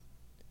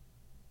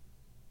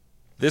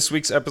This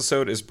week's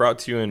episode is brought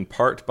to you in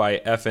part by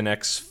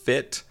FNX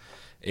Fit,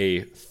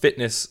 a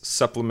fitness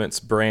supplements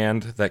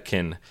brand that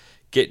can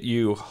get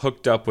you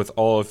hooked up with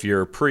all of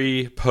your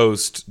pre,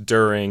 post,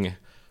 during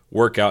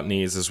workout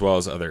needs, as well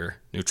as other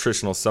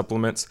nutritional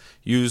supplements.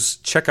 Use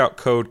checkout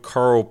code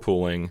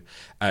carlpooling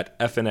at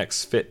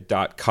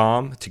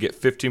fnxfit.com to get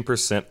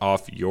 15%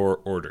 off your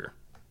order.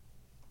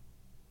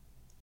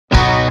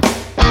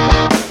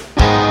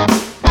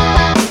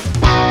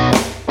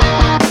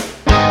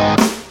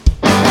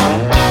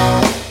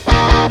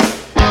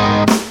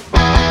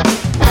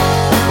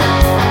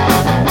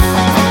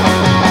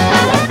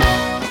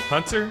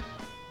 Hunter?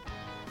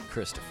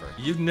 Christopher.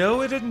 You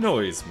know it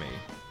annoys me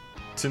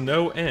to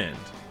no end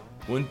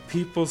when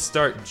people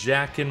start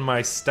jacking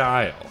my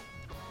style.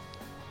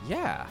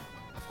 Yeah,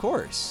 of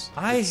course.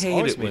 I It's hate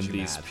always it when made you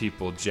these mad.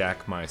 people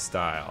jack my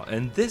style.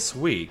 And this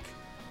week,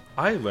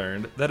 I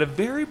learned that a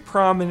very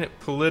prominent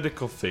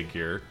political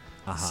figure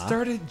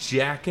started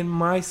jacking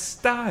my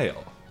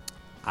style.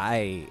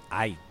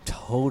 I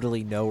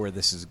totally know where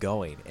this is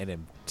going, and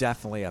am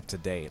definitely up to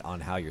date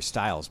on how your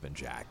style's been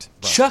jacked.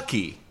 Bro.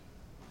 Chucky.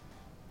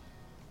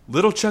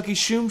 Little Chucky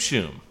Shoom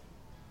Shoom.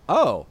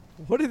 Oh,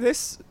 what did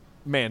this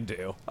man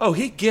do? Oh,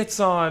 he gets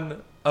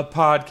on a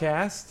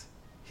podcast.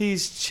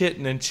 He's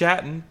chitting and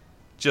chatting,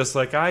 just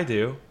like I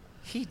do.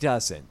 He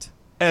doesn't.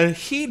 And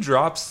he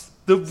drops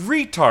the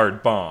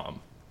retard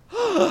bomb.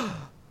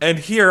 And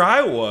here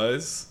I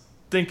was,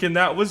 thinking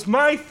that was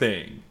my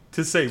thing,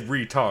 to say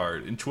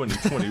retard in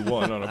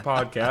 2021 on a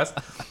podcast.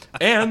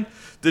 And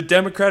the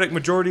Democratic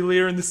Majority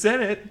Leader in the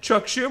Senate,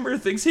 Chuck Schumer,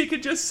 thinks he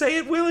could just say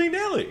it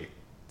willy-nilly.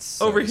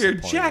 So Over here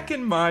disappointing.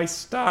 jacking my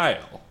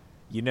style.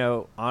 You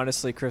know,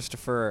 honestly,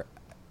 Christopher,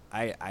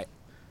 I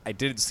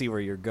didn't see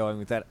where you're going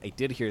with that. I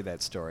did hear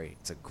that story.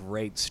 It's a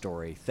great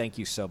story. Thank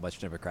you so much,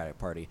 Democratic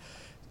Party.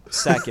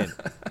 Second,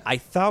 I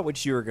thought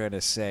what you were going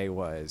to say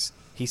was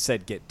he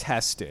said get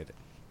tested,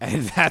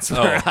 and that's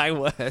where I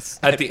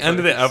was. At the end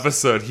of the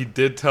episode, he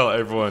did tell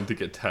everyone to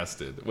get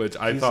tested, which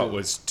I thought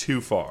was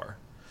too far.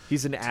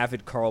 He's an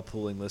avid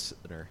carpooling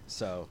listener,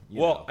 so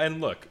you Well, know.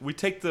 and look, we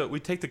take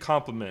the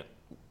compliment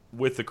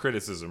with the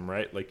criticism,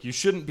 right? Like, you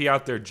shouldn't be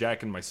out there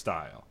jacking my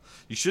style.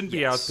 You shouldn't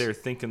be out there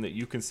thinking that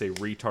you can say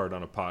retard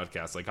on a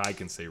podcast like I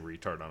can say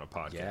retard on a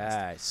podcast.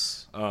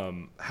 Yes.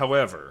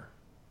 However,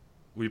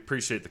 we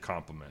appreciate the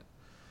compliment.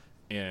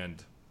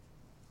 And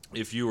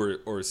if you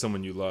or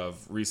someone you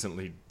love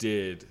recently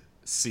did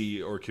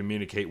see or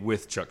communicate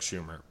with Chuck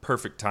Schumer,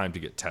 perfect time to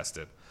get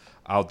tested.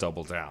 I'll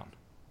double down.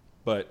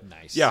 But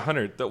Nice. Yeah,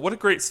 Hunter, what a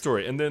great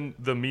story. And then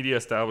the media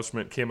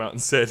establishment came out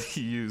and said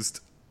he used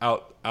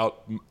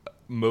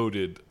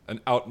outmoded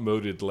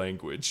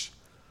language.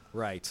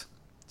 Right.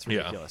 It's Yeah.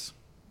 ridiculous.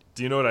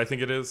 Do you know what I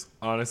think it is,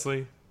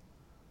 honestly?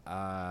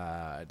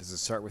 Does it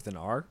start with an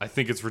R? I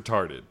think it's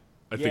retarded.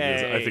 I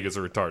think it's a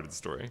retarded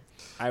story.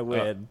 I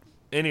win.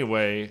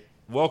 Anyway,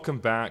 welcome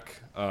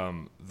back,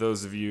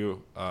 those of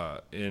you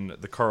in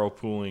the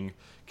carpooling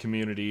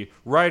community,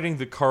 riding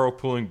the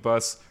carpooling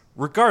bus.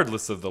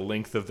 Regardless of the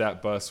length of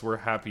that bus, we're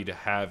happy to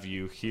have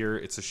you here.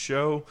 It's a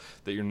show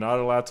that you're not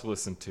allowed to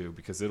listen to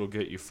because it'll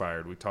get you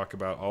fired. We talk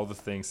about all the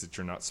things that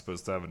you're not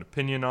supposed to have an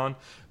opinion on,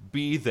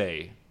 be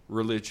they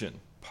religion,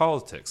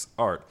 politics,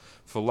 art,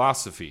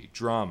 philosophy,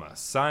 drama,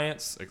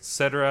 science,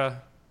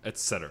 etc.,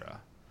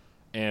 etc.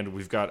 And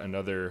we've got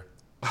another,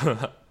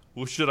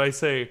 well, should I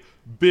say,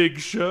 big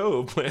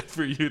show planned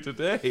for you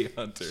today,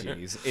 Hunter.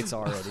 Jeez, it's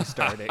already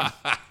starting.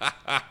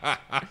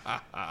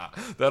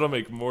 That'll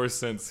make more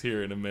sense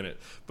here in a minute.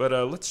 But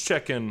let's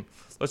check in.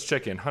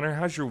 Hunter,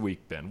 how's your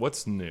week been?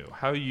 What's new?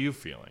 How are you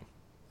feeling?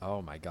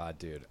 Oh my god,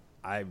 dude.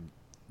 I'm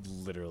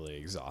literally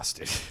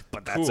exhausted,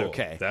 but that's Cool.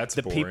 okay. That's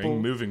the boring. People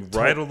Moving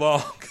right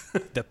along.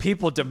 The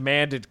people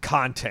demanded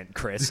content,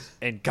 Chris,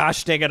 and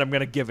gosh dang it, I'm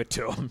going to give it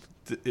to them.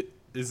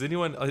 Is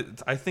anyone?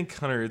 I think,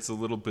 Hunter, it's a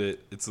little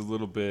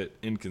bit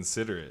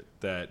inconsiderate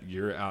that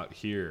you're out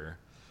here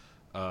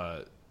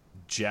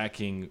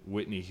jacking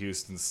Whitney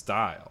Houston's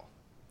style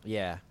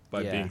Yeah.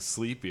 by being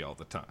sleepy all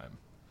the time.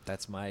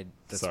 That's my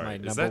Sorry,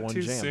 number is that one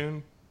too jam.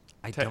 soon?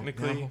 I don't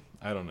Technically, know.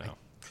 I don't know.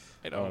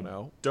 I don't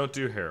know. Don't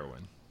do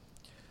heroin.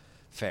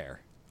 Fair.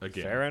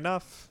 Again. Fair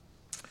enough.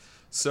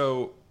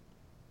 So,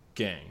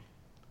 gang,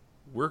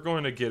 we're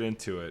going to get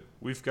into it.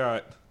 We've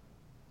got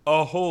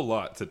a whole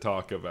lot to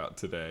talk about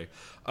today.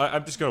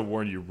 I'm just going to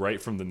warn you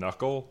right from the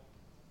knuckle.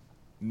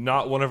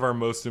 Not one of our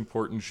most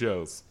important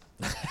shows.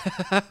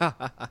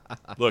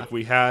 Look,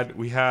 we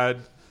had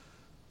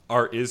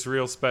our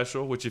Israel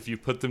special, which if you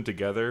put them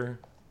together,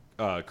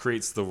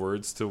 creates the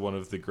words to one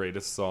of the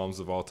greatest psalms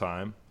of all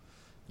time.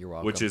 You're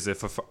welcome. Which is,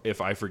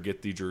 if I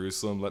forget thee,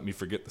 Jerusalem, let me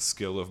forget the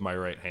skill of my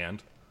right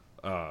hand.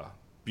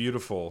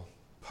 Beautiful,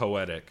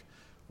 poetic.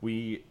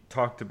 We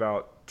talked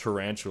about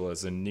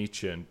tarantulas and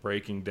Nietzsche and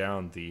breaking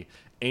down the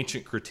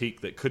ancient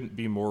critique that couldn't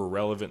be more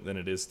relevant than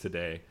it is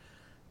today.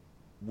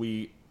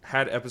 We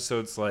had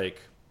episodes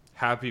like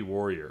Happy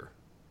Warrior,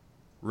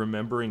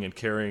 remembering and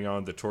carrying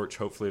on the torch,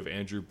 hopefully, of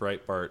Andrew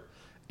Breitbart,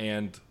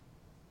 and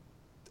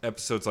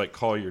episodes like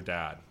Call Your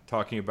Dad,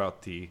 talking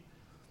about the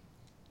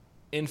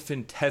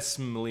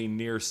infinitesimally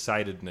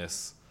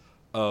nearsightedness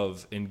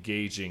of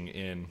engaging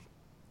in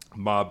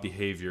mob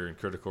behavior and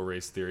critical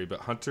race theory.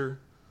 But Hunter,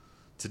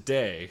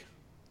 today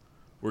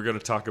we're going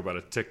to talk about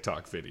a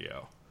TikTok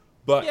video.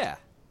 But Yeah.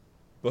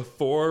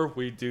 before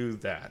we do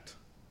that,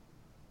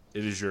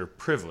 it is your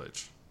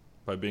privilege,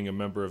 by being a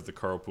member of the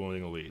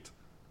carpooling elite,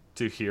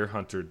 to hear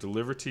Hunter hand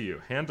deliver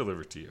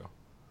to you,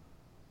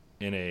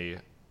 in a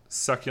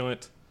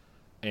succulent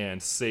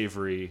and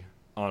savory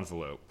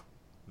envelope,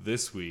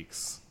 this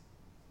week's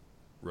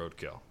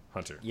Roadkill.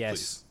 Hunter,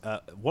 Yes.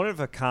 One of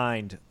a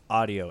kind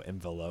audio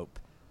envelope.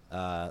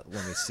 Let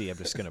me see. I'm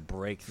just going to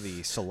break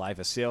the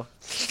saliva seal.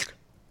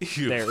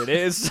 please. There it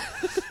is.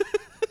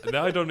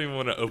 Now I don't even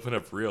want to open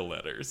up real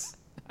letters.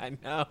 I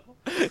know.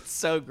 It's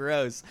so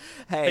gross.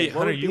 Hey, what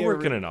Hunter, would you be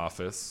work in an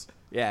office.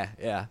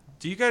 Yeah.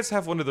 Do you guys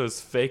have one of those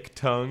fake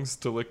tongues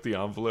to lick the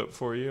envelope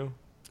for you?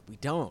 We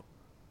don't.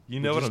 You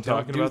know We what I'm just don't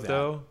talking do about, that.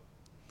 though?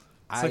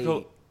 It's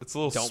like it's a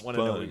little don't want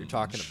to know what you're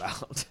talking sponge.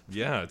 about.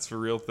 Yeah, it's a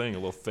real thing. A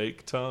little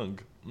fake tongue.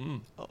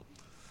 Oh.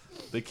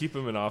 They keep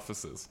them in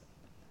offices.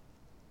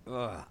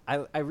 Ugh.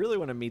 I really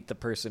want to meet the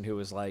person who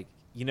was like,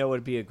 you know, it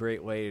would be a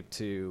great way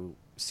to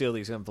seal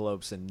these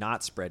envelopes and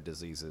not spread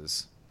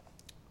diseases.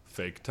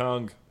 Fake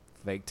tongue.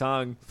 Fake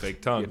tongue.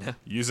 Fake tongue. You know?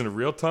 Using a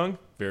real tongue,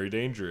 very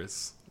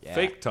dangerous. Yeah.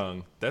 Fake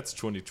tongue, that's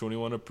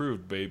 2021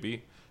 approved,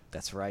 baby.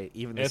 That's right.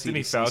 Even the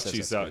Anthony CDC says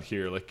Fauci's that's out good.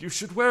 here like, you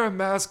should wear a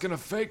mask and a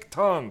fake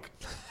tongue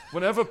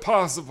whenever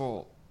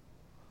possible.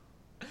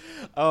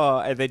 Oh,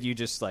 and then you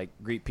just like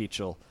greet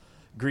people.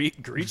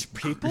 Greet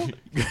people?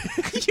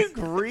 You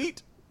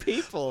greet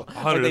people.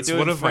 Hunter, like they it's do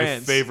one in of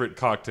France. my favorite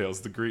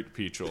cocktails, the Greet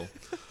Peachel.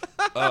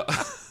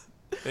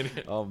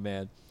 Anyway, Oh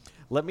man.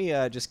 Let me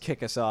just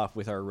kick us off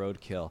with our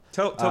roadkill.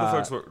 tell the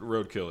folks what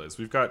Roadkill is.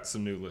 We've got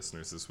some new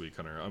listeners this week,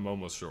 Hunter. I'm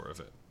almost sure of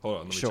it. Hold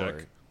on, let me Sure.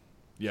 check.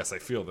 Yes, I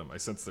feel them. I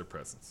sense their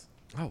presence.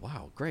 Oh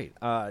wow, great.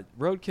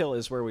 Roadkill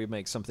is where we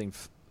make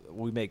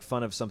we make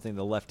fun of something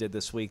the left did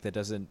this week that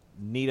doesn't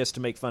need us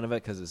to make fun of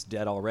it because it's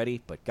dead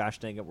already. But gosh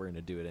dang it, we're going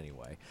to do it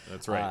anyway.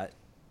 That's right.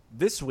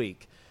 This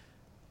week,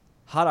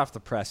 hot off the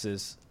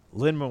presses,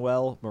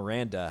 Lin-Manuel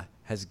Miranda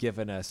has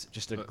given us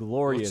just a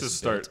glorious.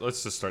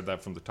 Let's just start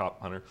that from the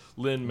top, Hunter.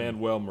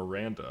 Lin-Manuel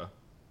Miranda.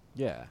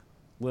 Yeah,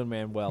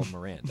 Lin-Manuel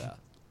Miranda.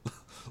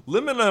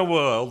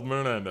 Lin-Manuel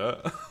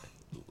Miranda.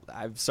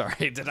 I'm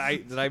sorry. Did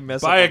I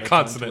mess By up? a on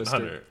consonant, tongue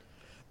twister? Hunter.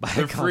 By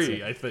They're a free,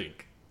 consonant. I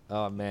think.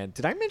 Oh man,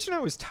 did I mention I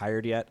was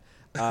tired yet?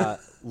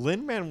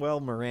 Lin-Manuel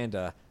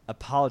Miranda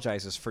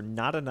apologizes for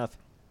not enough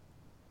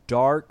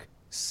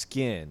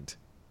dark-skinned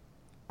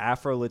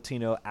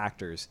Afro-Latino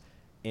actors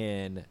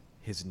in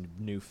his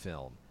new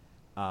film.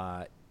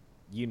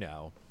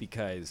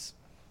 Because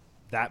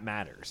that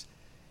matters.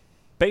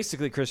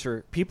 Basically,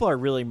 Christopher, people are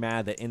really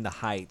mad that In the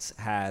Heights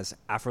has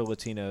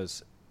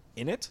Afro-Latinos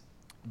in it,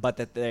 but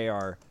that they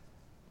are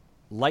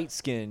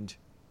light-skinned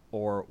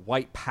or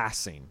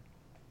white-passing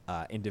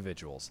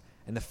individuals.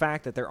 And the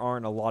fact that there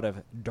aren't a lot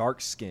of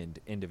dark-skinned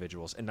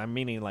individuals, and I'm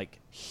meaning like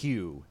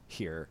hue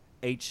here,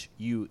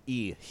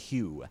 H-U-E,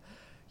 hue.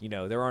 You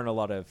know, there aren't a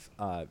lot of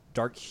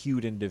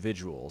dark-hued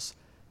individuals,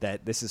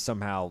 that this is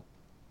somehow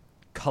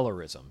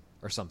colorism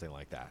or something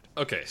like that.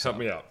 Okay, help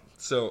me out.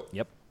 So,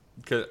 Yep.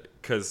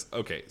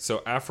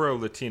 So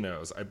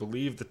Afro-Latinos, I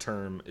believe the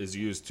term is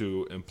used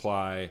to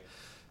imply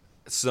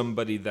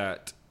somebody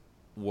that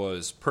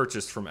was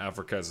purchased from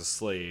Africa as a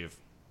slave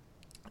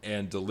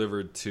and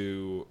delivered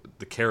to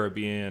the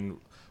Caribbean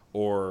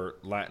or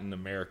Latin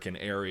American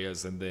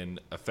areas, and then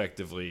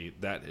effectively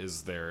that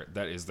is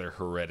their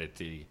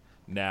heredity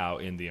now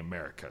in the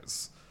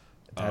Americas.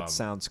 That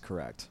sounds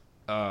correct.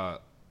 Are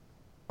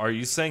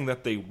you saying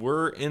that they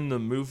were in the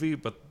movie,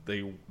 but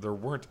there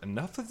weren't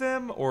enough of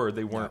them, or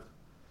they weren't? No.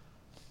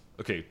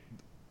 Okay,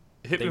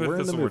 hit They me were with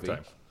in this the one more movie.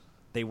 time.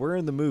 They were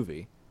in the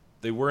movie.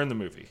 They were in the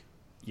movie.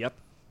 Yep.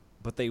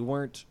 But they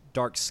weren't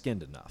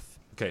dark-skinned enough.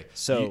 Okay,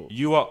 So-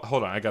 you all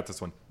hold on. I got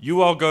this one.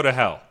 You all go to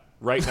hell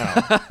right now.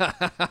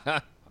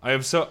 I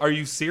am so. Are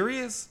you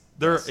serious?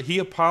 Yes. He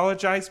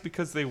apologized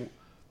because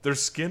their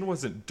skin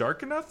wasn't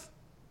dark enough.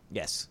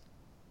 Yes.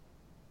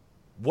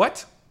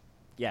 What?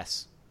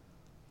 Yes.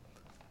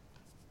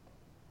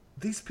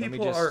 These Let me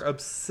people just- are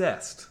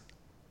obsessed.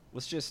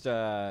 Let's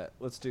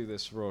do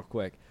this real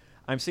quick.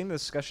 I'm seeing the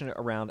discussion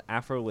around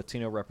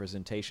Afro-Latino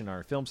representation in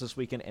our films this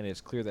weekend, and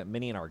it's clear that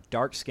many in our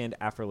dark-skinned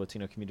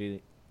Afro-Latino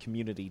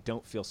community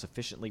don't feel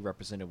sufficiently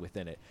represented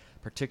within it,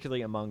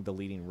 particularly among the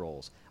leading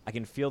roles. I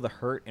can feel the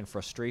hurt and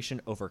frustration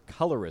over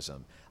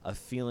colorism of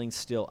feeling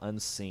still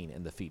unseen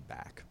in the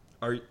feedback.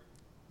 Are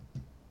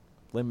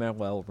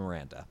Lin-Manuel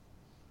Miranda.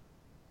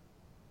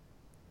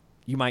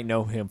 You might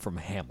know him from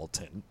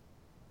Hamilton.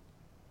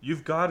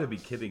 You've got to be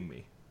kidding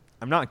me.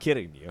 I'm not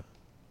kidding you.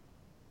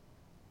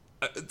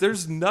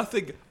 There's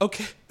nothing.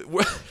 Okay,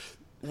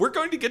 we're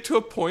going to get to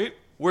a point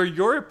where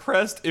you're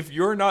impressed if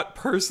you're not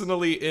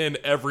personally in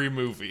every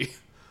movie.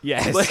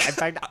 Yes. Like, In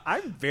fact,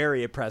 I'm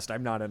very impressed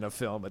I'm not in a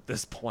film at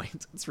this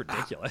point. It's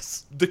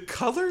ridiculous. the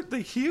color, the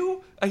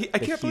hue. I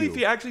can't believe hue.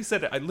 he actually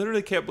said it. I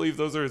literally can't believe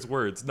those are his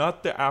words.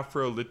 Not the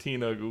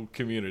Afro-Latino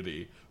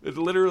community. It's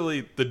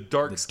literally the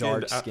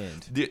dark-skinned.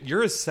 dark-skinned.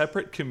 You're a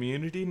separate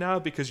community now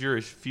because you're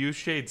a few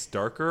shades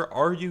darker?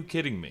 Are you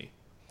kidding me?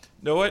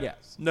 Know what?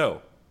 Yes.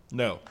 No.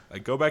 I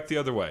go back the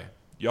other way.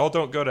 Y'all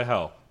don't go to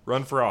hell.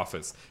 Run for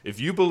office. If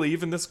you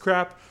believe in this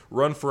crap,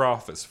 run for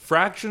office.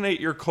 Fractionate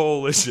your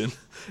coalition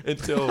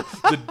until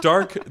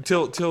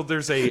till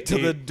there's Till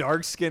the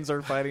dark skins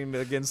are fighting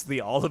against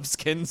the olive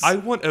skins. I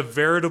want a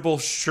veritable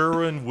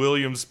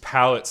Sherwin-Williams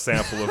palette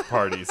sample of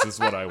parties is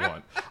what I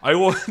want. I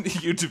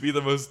want you to be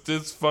the most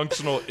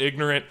dysfunctional,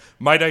 ignorant,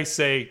 might I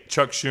say,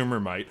 Chuck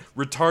Schumer might,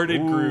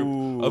 retarded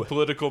group of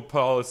political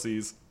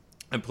policies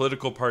and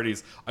political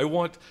parties. I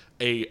want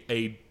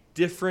a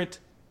different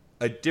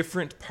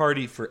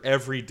party for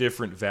every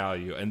different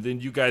value, and then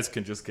you guys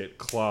can just get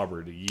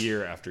clobbered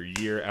year after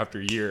year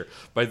after year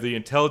by the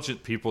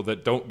intelligent people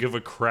that don't give a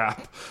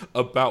crap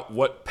about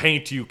what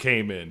paint you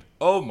came in.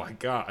 Oh my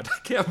God, I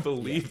can't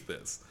believe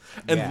this.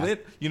 And Lin,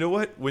 you know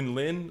what?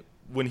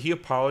 When he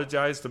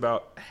apologized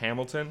about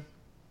Hamilton,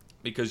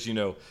 because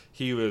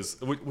he was,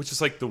 which is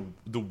like the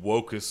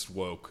wokest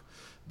woke.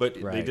 But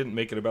they didn't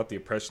make it about the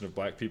oppression of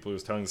black people. He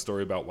was telling the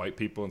story about white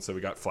people, and so we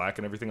got flack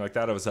and everything like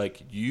that. I was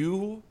like,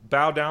 you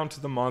bow down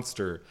to the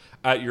monster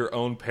at your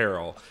own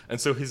peril.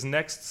 And so his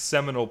next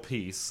seminal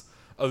piece,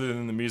 other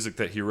than the music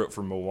that he wrote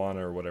for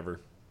Moana or whatever,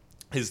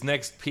 his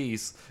next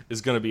piece is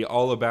going to be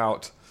all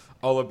about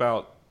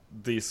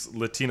this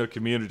Latino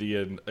community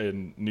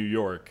in New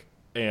York,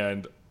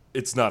 and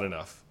it's not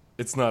enough.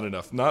 It's not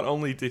enough. Not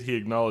only did he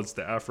acknowledge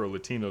the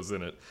Afro-Latinos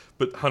in it,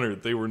 but Hunter,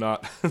 they were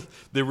not.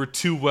 They were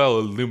too well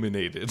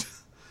illuminated.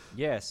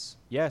 Yes.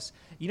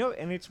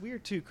 And it's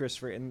weird too,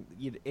 Christopher. And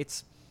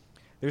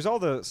there's all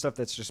the stuff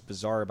that's just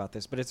bizarre about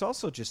this, but it's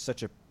also just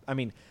such a. I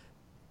mean,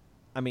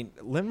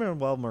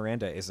 Lin-Manuel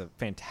Miranda is a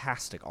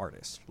fantastic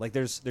artist. Like,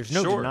 there's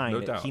no denying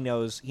that doubt. he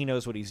knows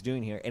what he's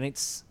doing here, and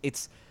it's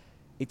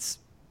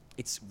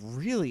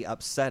really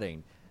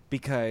upsetting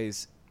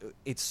because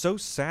it's so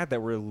sad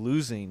that we're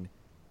losing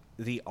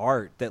the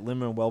art that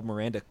Lin-Manuel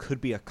Miranda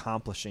could be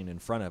accomplishing in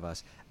front of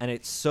us. And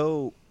it's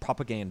so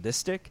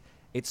propagandistic.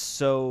 It's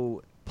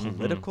so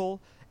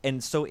political.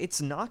 And so it's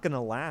not going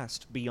to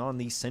last beyond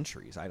these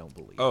centuries, I don't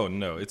believe. Oh,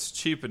 no. It's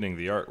cheapening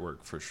the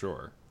artwork for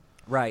sure.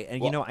 Right.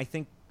 And, I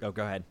think... Oh,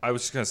 go ahead. I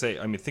was just going to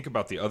say, think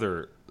about the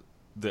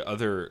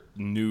other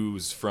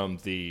news from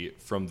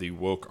the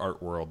woke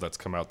art world that's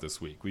come out this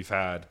week. We've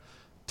had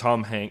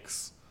Tom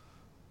Hanks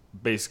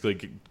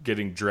basically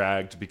getting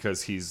dragged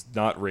because he's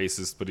not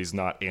racist, but he's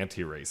not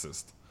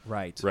anti-racist.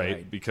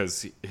 Right.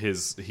 Because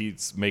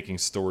he's making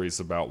stories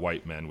about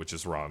white men, which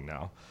is wrong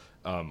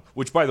now.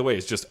 Which, by the way,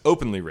 is just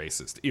openly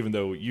racist, even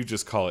though you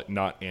just call it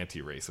not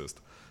anti-racist.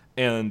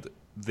 And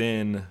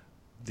then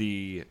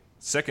the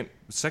second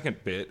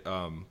bit,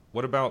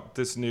 what about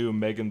this new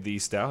Megan Thee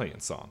Stallion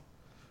song?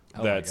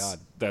 Oh my God.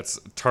 That's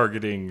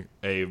targeting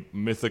a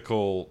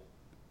mythical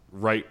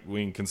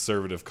right-wing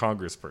conservative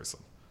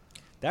congressperson.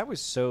 That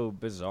was so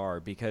bizarre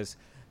because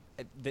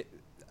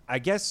I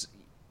guess,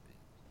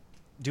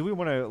 do we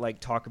want to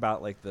talk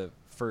about the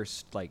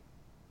first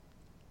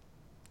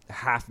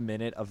half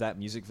minute of that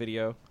music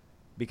video?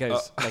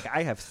 Because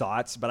I have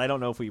thoughts, but I don't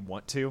know if we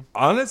want to.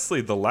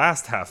 Honestly, the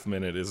last half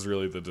minute is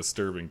really the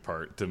disturbing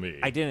part to me.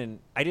 I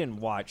didn't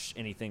watch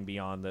anything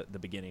beyond the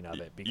beginning of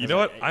it. Because you know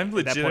what? I'm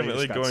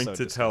legitimately going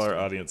to tell our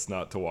audience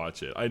not to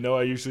watch it. I know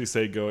I usually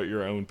say go at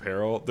your own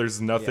peril.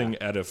 There's nothing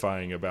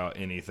edifying about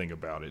anything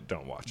about it.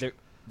 Don't watch it.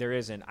 There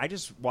isn't. I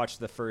just watched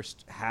the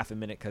first half a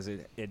minute because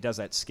it does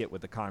that skit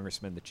with the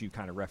congressman that you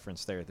kind of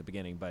referenced there at the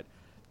beginning. But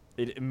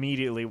it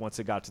immediately, once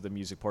it got to the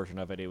music portion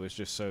of it, it was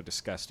just so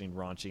disgusting,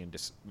 raunchy,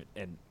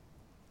 and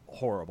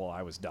horrible.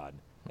 I was done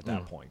at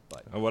that point.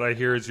 But what I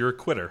hear is you're a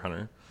quitter,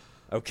 Hunter.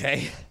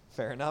 Okay,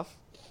 fair enough.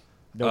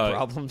 No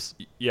problems.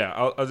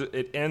 Yeah,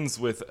 it ends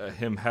with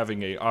him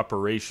having a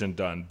operation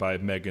done by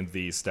Megan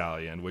Thee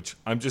Stallion, which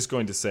I'm just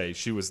going to say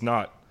she was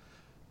not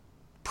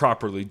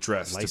properly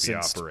dressed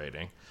Licensed. to be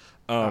operating.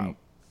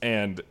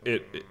 And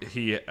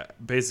he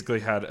basically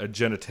had a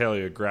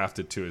genitalia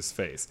grafted to his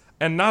face,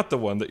 and not the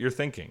one that you're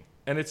thinking.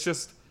 And it's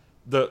just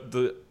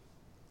the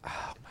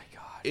Oh my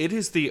God! it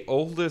is the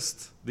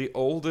oldest.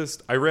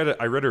 I read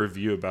a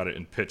review about it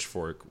in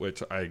Pitchfork,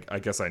 which I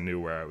guess I knew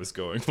where I was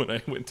going when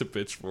I went to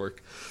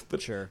Pitchfork.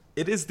 But Sure.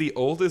 it is the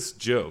oldest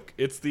joke.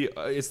 It's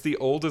the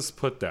oldest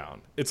put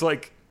down. It's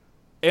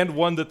and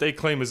one that they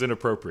claim is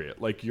inappropriate,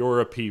 like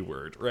you're a P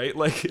word, right?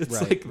 Like it's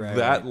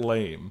that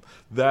lame,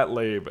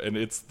 and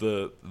it's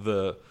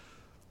the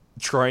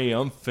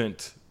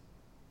triumphant,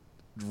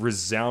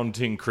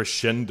 resounding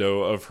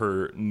crescendo of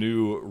her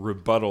new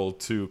rebuttal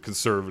to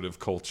conservative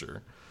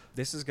culture.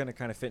 This is going to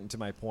kind of fit into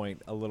my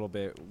point a little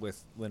bit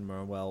with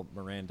Lin-Manuel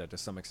Miranda to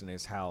some extent,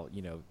 is how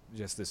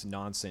just this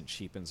nonsense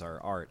cheapens our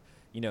art.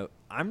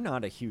 I'm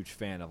not a huge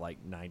fan of like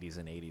 90s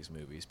and 80s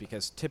movies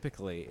because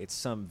typically it's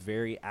some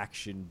very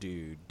action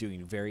dude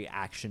doing very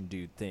action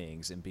dude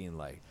things and being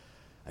like,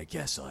 I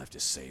guess I'll have to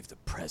save the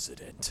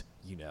president,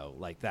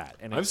 like that.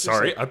 And I'm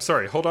sorry. I'm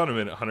sorry. Hold on a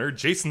minute, Hunter.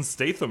 Jason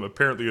Statham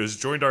apparently has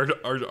joined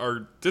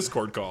our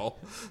Discord call.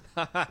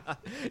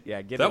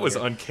 Yeah, that was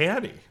here.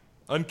 Uncanny.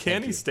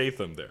 Uncanny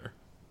Statham there.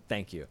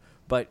 Thank you.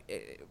 But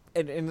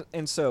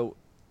and so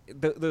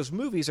those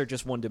movies are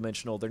just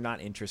one-dimensional. They're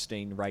not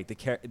interesting, right?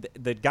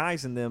 The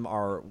guys in them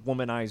are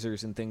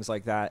womanizers and things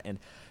like that. And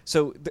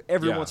so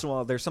every once in a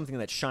while, there's something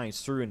that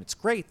shines through, and it's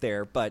great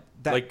there. But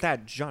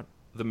that genre.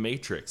 The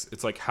Matrix.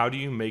 It's like, how do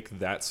you make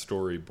that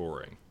story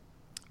boring?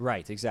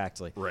 Right,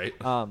 exactly. Right.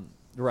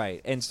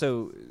 Right. And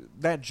so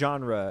that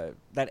genre,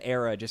 that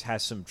era just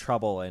has some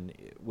trouble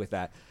with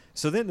that.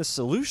 So then the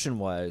solution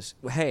was,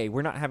 hey,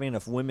 we're not having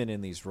enough women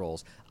in these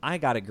roles. I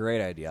got a great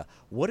idea.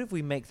 What if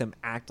we make them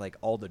act like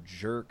all the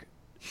jerk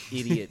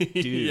idiot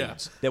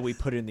dudes that we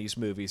put in these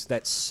movies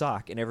that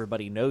suck and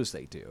everybody knows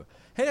they do?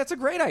 Hey, that's a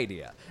great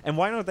idea. And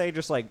why don't they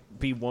just like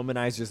be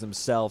womanizers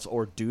themselves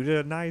or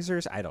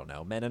dudenizers? I don't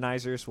know.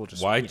 Menonizers? We'll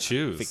just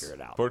choose? Figure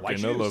it out. Porque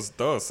no los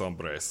dos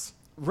hombres.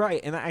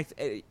 Right. And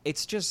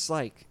it's just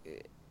like,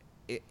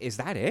 is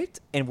that it?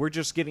 And we're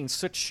just getting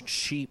such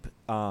cheap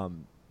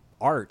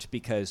art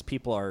because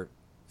people are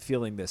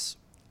feeling this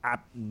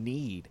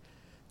need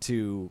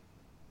to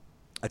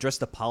address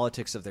the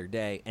politics of their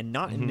day and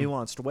not in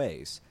nuanced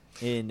ways,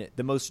 in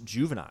the most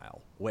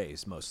juvenile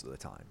ways most of the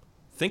time.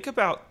 Think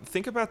about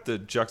the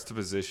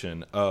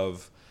juxtaposition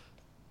of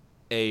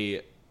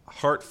a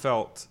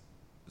heartfelt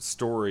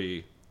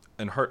story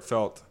and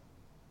heartfelt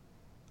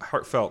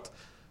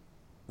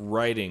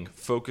writing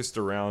focused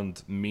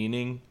around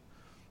meaning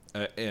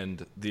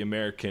and the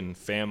American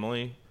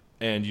family,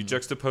 and you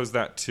juxtapose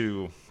that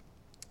to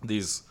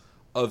these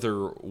other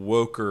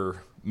woker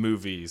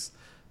movies.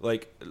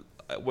 Like,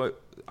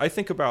 what I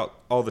think about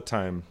all the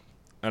time,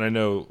 and I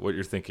know what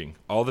you're thinking.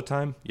 All the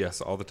time?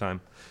 Yes, all the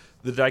time.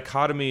 The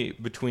dichotomy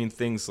between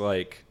things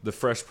like The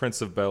Fresh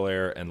Prince of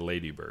Bel-Air and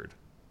Lady Bird.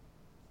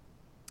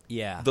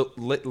 Yeah.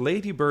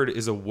 Lady Bird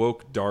is a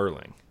woke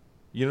darling.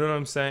 You know what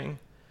I'm saying?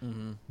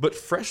 Mm-hmm. But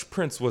Fresh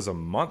Prince was a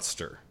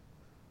monster.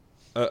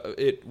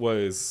 It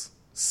was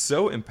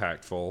so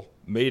impactful,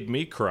 made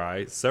me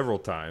cry several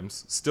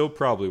times, still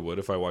probably would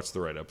if I watched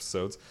the right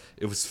episodes.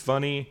 It was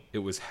funny, it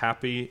was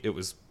happy, it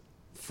was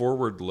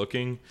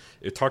forward-looking.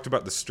 It talked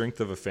about the strength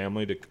of a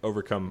family to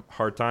overcome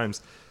hard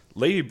times.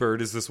 Lady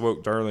Bird is this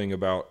woke darling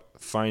about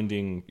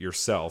finding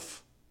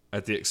yourself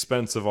at the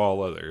expense of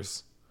all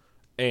others.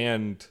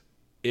 And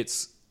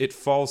it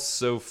falls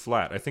so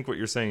flat. I think what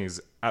you're saying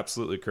is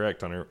absolutely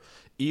correct, Hunter.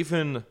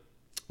 Even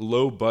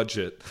low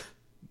budget,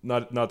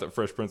 not that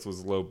Fresh Prince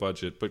was low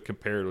budget, but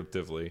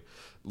comparatively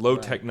low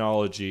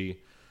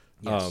technology,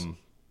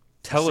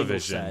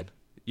 television.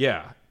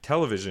 Yeah,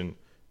 television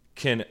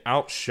can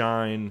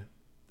outshine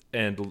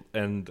and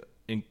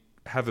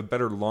have a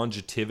better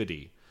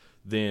longevity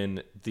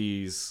than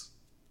these,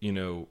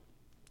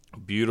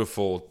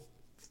 beautiful,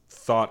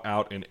 thought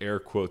out in air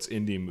quotes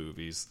indie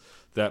movies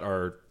that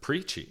are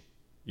preachy.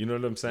 You know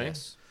what I'm saying?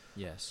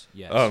 Yes.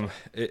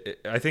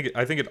 I think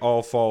it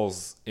all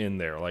falls in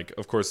there. Like,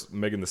 of course,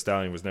 Megan Thee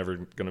Stallion was never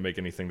going to make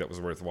anything that was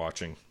worth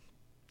watching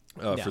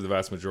for the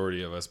vast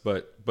majority of us.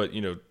 But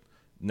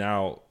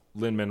now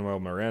Lin-Manuel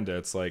Miranda,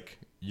 it's like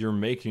you're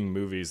making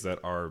movies that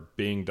are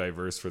being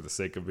diverse for the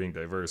sake of being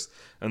diverse,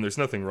 and there's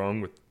nothing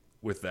wrong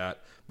with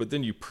that. But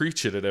then you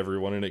preach it at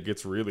everyone, and it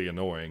gets really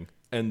annoying.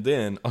 And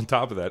then on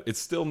top of that,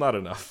 it's still not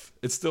enough.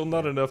 It's still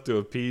not enough to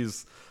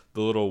appease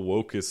the little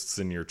wokists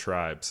in your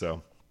tribe.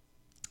 So.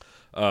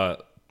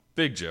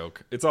 Big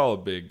joke. It's all a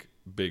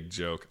big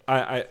joke.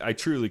 I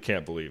truly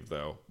can't believe,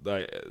 though,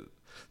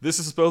 this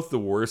is both the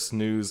worst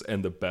news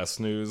and the best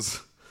news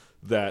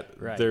that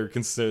they're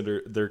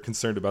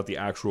concerned about the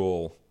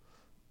actual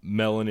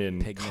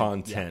melanin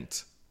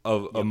content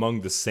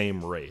among the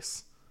same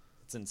race.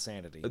 It's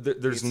insanity.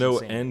 There's no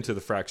end to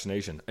the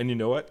fractionation. And you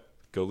know what?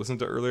 Go listen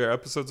to earlier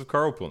episodes of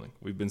carpooling.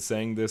 We've been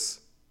saying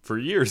this for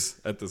years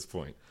at this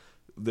point.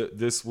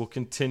 This will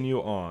continue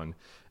on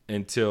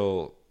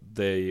until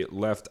they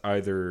left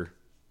either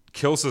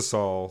kills us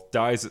all,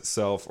 dies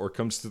itself, or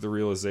comes to the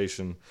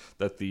realization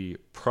that the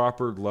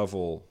proper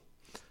level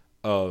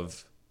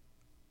of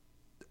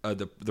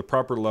the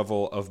proper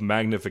level of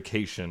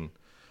magnification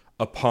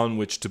upon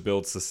which to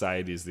build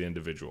society is the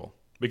individual.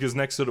 Because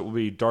next to it will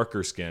be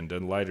darker skinned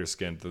and lighter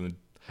skinned, and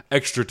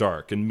extra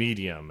dark and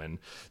medium and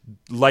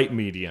light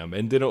medium,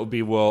 and then it will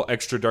be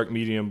extra dark,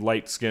 medium,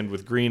 light skinned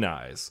with green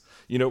eyes.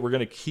 We're going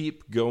to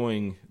keep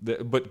going,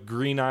 but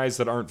green eyes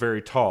that aren't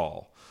very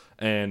tall.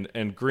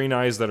 And green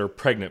eyes that are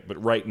pregnant,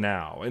 but right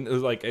now,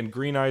 and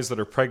green eyes that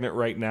are pregnant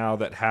right now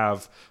that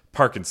have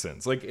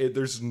Parkinson's.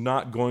 There's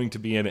not going to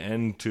be an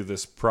end to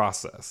this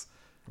process,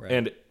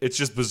 and it's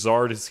just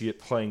bizarre to see it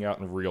playing out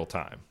in real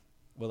time.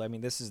 Well, I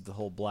mean, this is the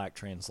whole Black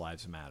Trans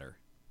Lives Matter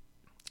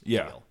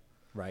deal,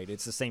 right?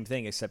 It's the same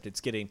thing, except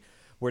it's getting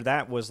where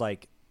that was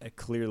like a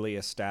clearly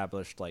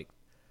established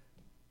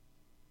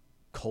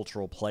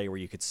cultural play where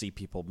you could see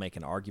people make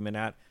an argument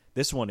at.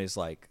 This one is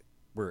like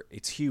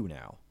it's hue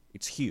now.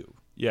 It's hue.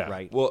 Yeah.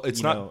 Right. Well,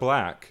 it's not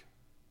black,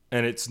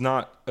 and it's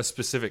not a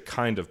specific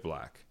kind of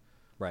black.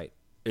 Right.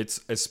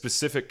 It's a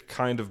specific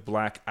kind of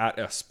black at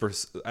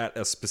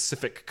a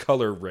specific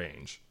color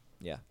range.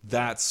 Yeah.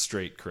 That's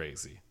straight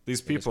crazy.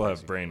 These people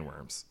have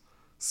brainworms.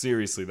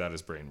 Seriously, that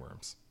is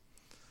brainworms.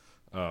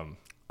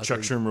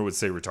 Chuck Schumer would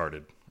say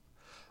retarded.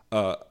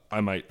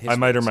 I might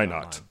or might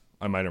not.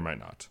 I might or might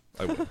not.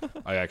 I will.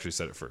 I actually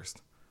said it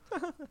first.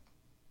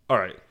 All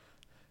right.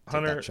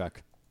 Hunter, that,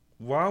 Chuck.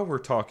 While we're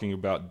talking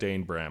about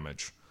Dain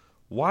Bramage,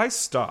 why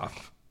stop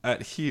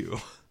at hue?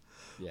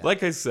 Yeah.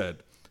 Like I said,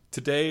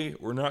 today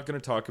we're not going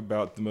to talk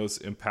about the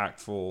most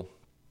impactful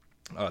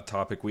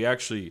topic. We're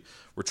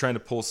trying to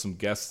pull some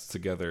guests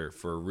together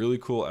for a really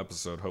cool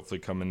episode, hopefully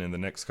coming in the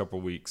next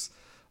couple weeks,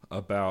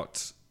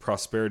 about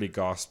prosperity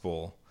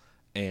gospel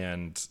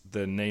and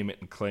the name it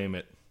and claim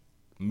it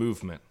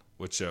movement,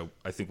 which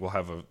I think we'll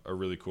have a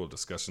really cool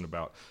discussion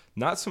about.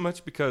 Not so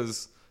much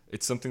because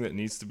it's something that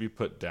needs to be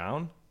put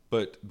down,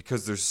 but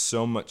because there's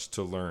so much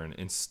to learn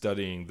in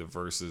studying the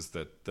verses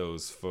that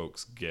those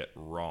folks get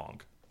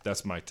wrong.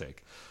 That's my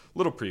take.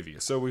 Little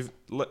preview. So we've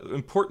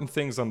important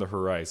things on the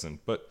horizon,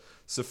 but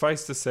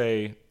suffice to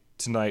say,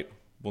 tonight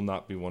will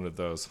not be one of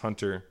those.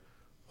 Hunter,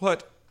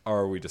 what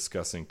are we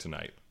discussing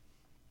tonight?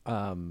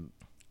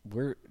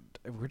 We're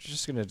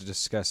just going to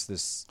discuss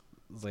this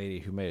lady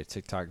who made a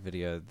TikTok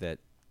video that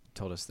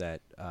told us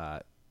that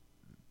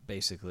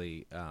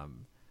basically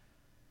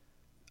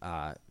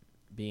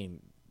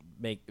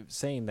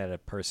saying that a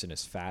person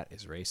is fat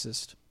is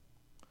racist.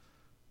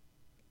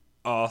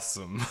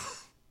 Awesome.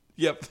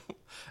 Yep.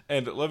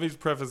 And let me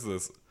preface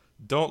this.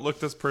 Don't look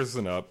this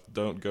person up.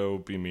 Don't go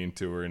be mean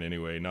to her in any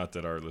way. Not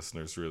that our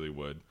listeners really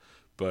would.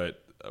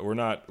 But we're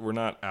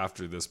not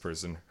after this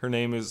person. Her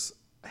name is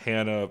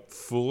Hannah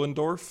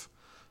Fuhlendorf.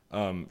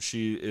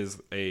 She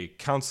is a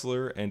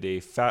counselor and a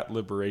fat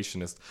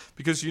liberationist.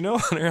 Because you know,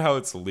 Hunter, how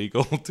it's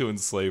legal to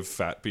enslave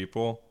fat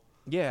people?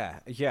 Yeah.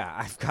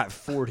 I've got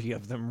 40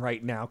 of them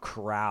right now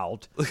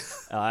corralled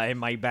in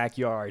my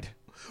backyard.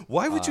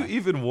 Why would you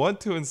even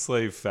want to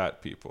enslave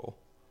fat people?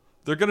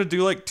 They're going to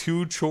do like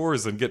 2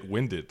 chores and get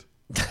winded.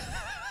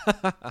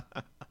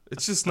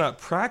 It's just not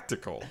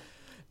practical.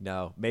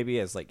 No, maybe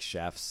as like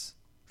chefs,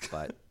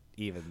 but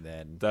even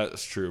then.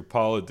 That's true.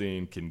 Paula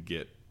Deen can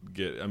get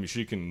I mean,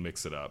 she can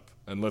mix it up.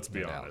 And let's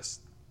be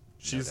honest.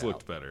 She's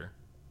looked better.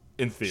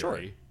 In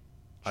theory. Sure.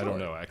 I don't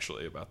know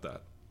actually about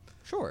that.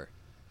 Sure.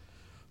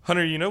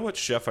 Hunter, you know what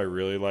chef I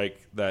really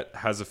like that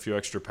has a few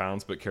extra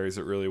pounds but carries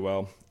it really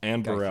well?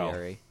 Anne Burrell.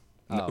 Fieri.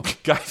 No,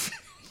 Guy Fieri.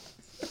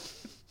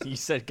 You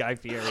said Guy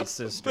Fieri's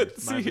sister. But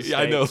see,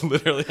 I know,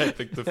 literally, I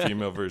picked the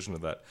female version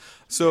of that.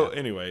 So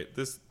anyway,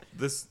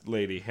 this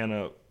lady,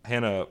 Hannah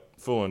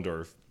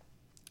Fuhlendorf,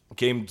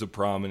 came to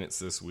prominence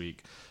this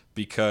week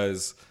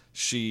because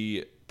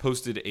she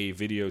posted a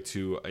video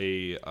to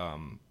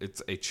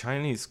it's a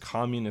Chinese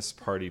Communist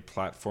Party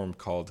platform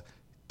called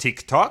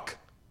TikTok.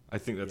 I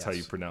think that's how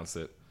you pronounce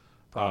it.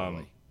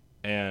 Probably.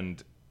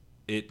 And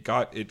it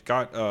got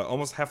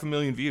almost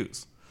 500,000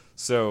 views.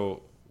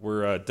 So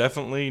we're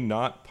definitely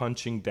not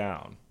punching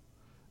down,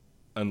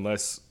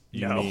 unless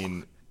you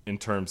mean in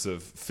terms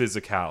of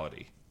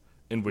physicality,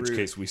 in which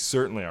case we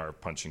certainly are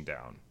punching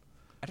down.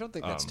 I don't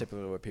think that's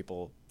typically what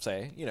people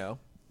say. You know,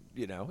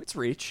 it's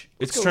reach.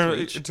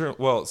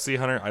 Well, see,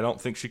 Hunter, I don't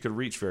think she could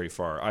reach very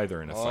far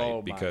either in a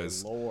fight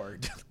because my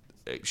Lord.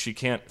 She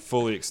can't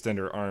fully extend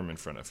her arm in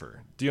front of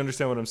her. Do you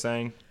understand what I'm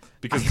saying?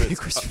 Because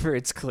Christopher,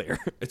 it's clear.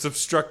 It's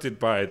obstructed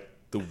by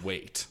the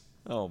weight.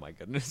 Oh my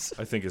goodness!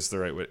 I think it's the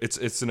right way.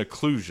 It's an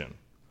occlusion.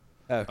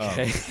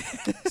 Okay.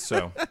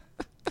 So,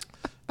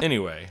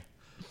 anyway,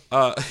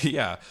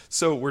 yeah.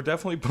 So we're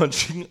definitely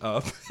punching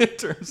up in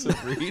terms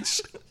of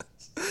reach,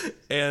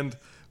 and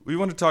we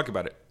want to talk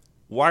about it.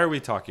 Why are we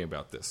talking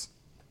about this?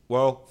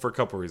 Well, for a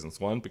couple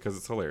reasons. 1, because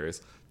it's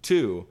hilarious.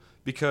 2,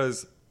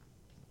 because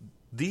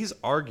these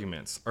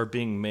arguments are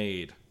being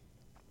made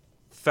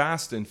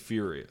fast and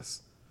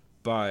furious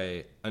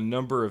by a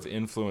number of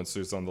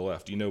influencers on the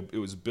left. You know, it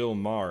was Bill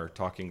Maher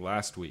talking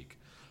last week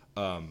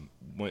when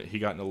he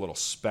got in a little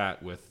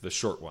spat with the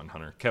short one,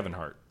 Hunter, Kevin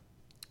Hart.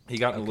 He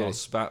got in a little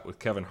spat with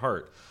Kevin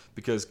Hart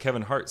because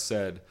Kevin Hart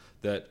said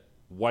that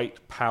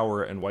white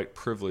power and white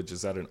privilege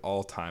is at an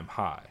all-time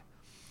high.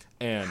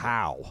 And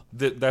how?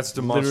 That's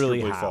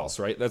demonstrably false,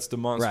 right? That's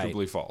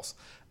demonstrably false.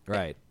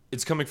 Right.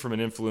 It's coming from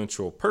an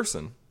influential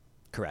person.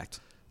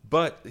 Correct.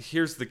 But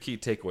here's the key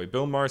takeaway.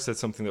 Bill Maher said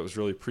something that was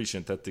really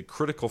prescient, that the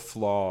critical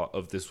flaw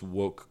of this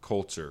woke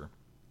culture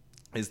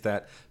is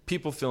that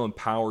people feel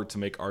empowered to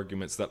make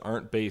arguments that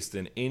aren't based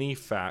in any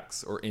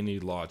facts or any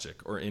logic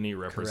or any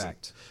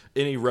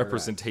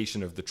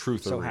representation of the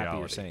truth or reality. So happy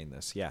you're saying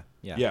this. Yeah.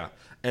 Yeah.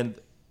 And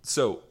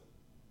so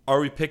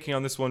are we picking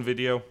on this one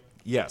video?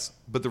 Yes.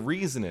 But the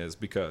reason is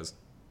because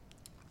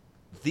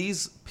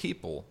these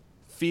people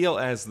feel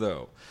as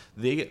though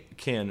they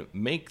can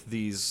make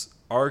these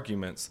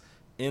arguments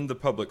in the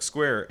public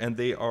square, and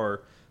they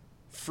are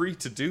free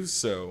to do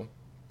so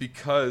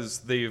because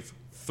they've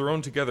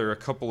thrown together a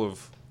couple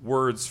of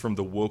words from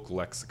the woke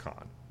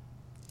lexicon.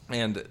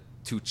 And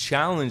to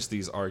challenge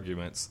these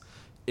arguments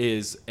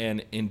is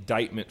an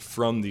indictment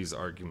from these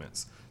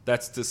arguments.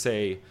 That's to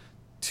say,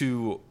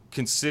 to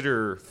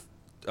consider,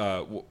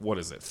 what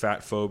is it,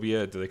 fat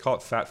phobia? Do they call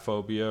it fat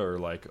phobia or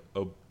like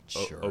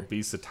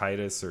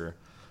obesititis or...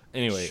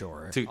 Anyway,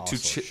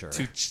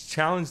 to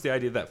challenge the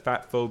idea that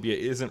fat phobia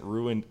isn't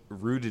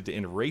rooted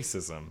in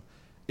racism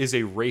is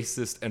a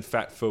racist and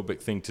fat phobic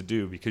thing to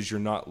do, because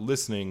you're not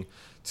listening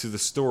to the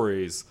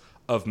stories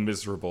of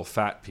miserable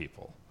fat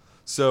people.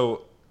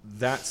 So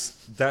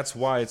that's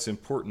why it's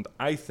important,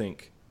 I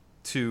think,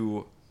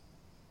 to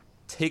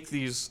take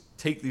these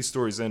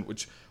stories in,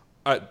 which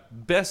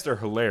at best are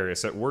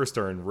hilarious, at worst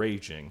are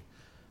enraging,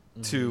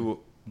 to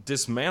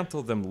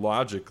dismantle them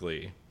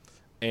logically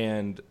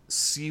and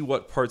see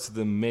what parts of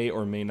them may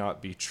or may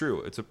not be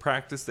true. It's a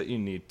practice that you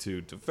need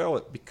to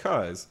develop,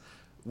 because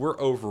we're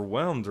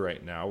overwhelmed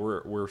right now.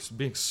 We're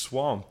being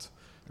swamped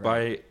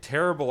by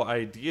terrible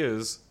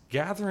ideas,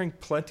 gathering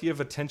plenty of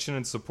attention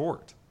and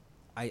support.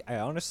 I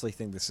honestly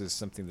think this is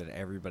something that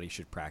everybody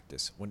should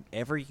practice.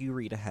 Whenever you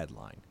read a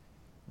headline,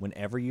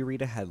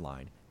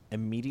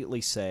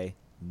 immediately say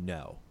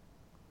no.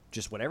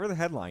 Just whatever the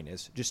headline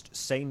is, just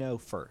say no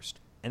first,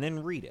 and then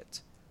read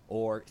it,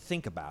 or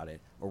think about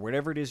it, or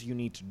whatever it is you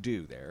need to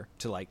do there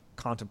to like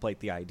contemplate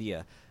the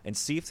idea, and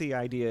see if the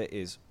idea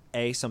is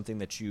A, something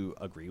that you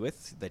agree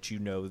with, that you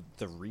know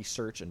the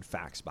research and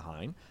facts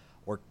behind,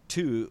 or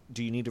 2,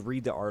 do you need to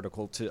read the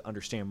article to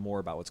understand more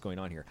about what's going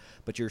on here?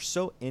 But you're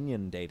so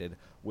inundated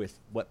with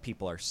what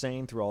people are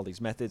saying through all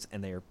these methods,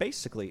 and they are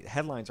basically,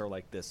 headlines are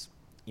like this,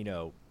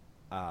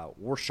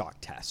 Rorschach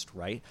test,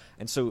 right?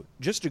 And so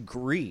just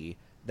agree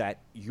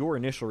that your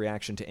initial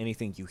reaction to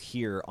anything you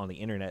hear on the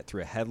internet,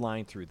 through a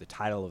headline, through the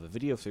title of a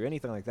video, through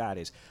anything like that,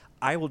 is,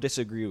 I will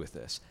disagree with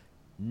this.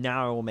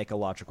 Now I will make a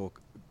logical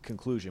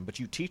conclusion. But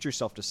you teach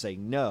yourself to say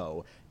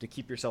no, to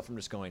keep yourself from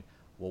just going,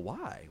 well,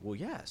 why? Well,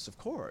 yes, of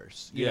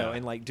course. You know,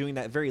 and like doing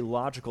that very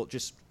logical,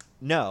 just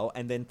no,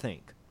 and then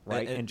think,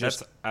 right? And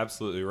just, that's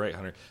absolutely right,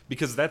 Hunter.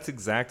 Because that's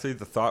exactly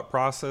the thought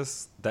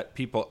process that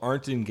people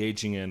aren't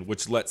engaging in,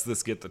 which lets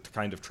this get the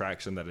kind of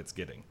traction that it's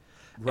getting.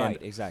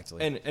 Right,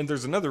 exactly. And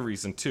there's another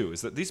reason, too,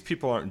 is that these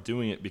people aren't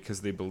doing it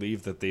because they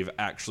believe that they've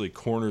actually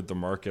cornered the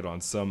market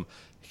on some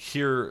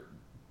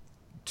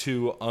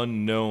to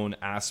unknown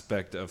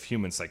aspect of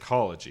human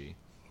psychology.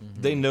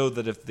 They know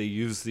that if they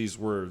use these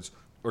words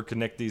or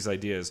connect these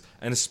ideas,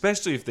 and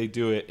especially if they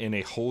do it in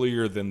a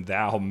holier than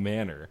thou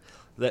manner,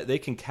 that they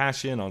can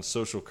cash in on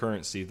social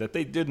currency that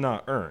they did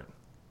not earn.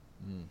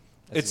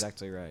 That's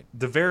exactly right.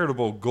 The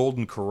veritable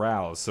golden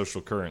corral of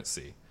social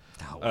currency.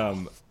 Oh,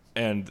 wow.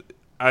 And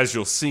as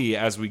you'll see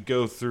as we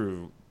go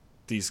through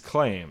these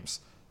claims,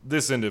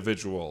 this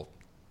individual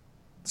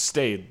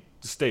stayed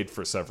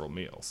for several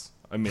meals.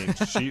 I mean,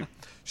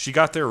 she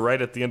got there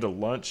right at the end of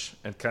lunch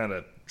and kind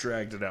of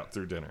dragged it out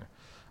through dinner,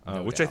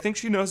 which doubt. I think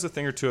she knows a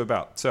thing or two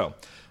about. So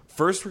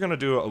first we're going to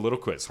do a little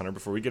quiz, Hunter,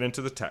 before we get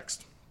into the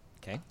text.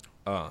 Okay.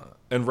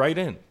 And write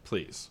in,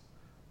 please.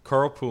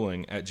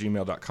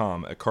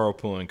 carlpooling@gmail.com at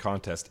carlpooling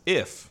contest.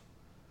 If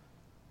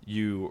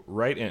you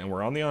write in, and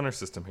we're on the honor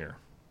system here,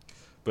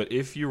 but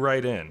if you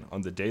write in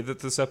on the day that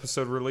this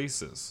episode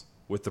releases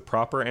with the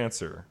proper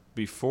answer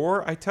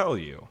before I tell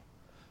you,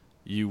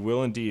 you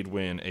will indeed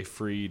win a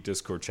free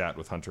Discord chat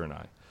with Hunter and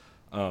I.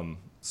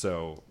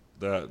 So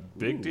the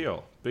big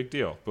deal,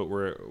 but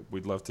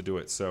we'd love to do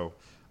it. So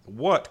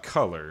what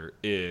color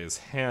is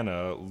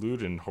Hannah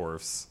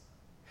Ludenhorf's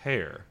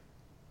hair?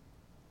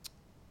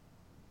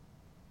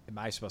 Am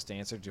I supposed to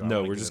answer?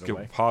 No, we're just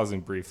pausing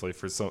briefly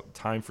for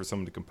time for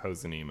someone to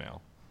compose an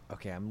email.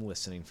 Okay, I'm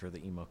listening for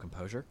the emo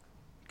composure.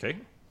 Okay.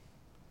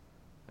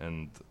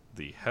 And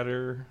the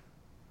header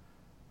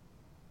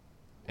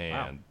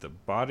and the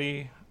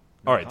body.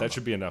 All right, that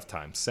should be enough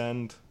time.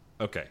 Send.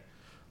 Okay.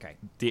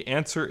 The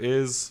answer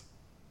is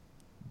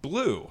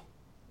blue.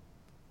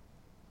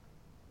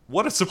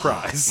 What a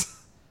surprise.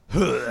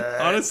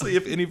 Honestly,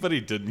 if anybody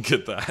didn't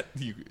get that,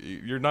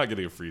 you're not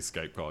getting a free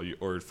Skype call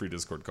or a free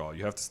Discord call.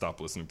 You have to stop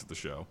listening to the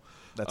show.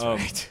 That's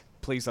right.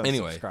 Please unsubscribe.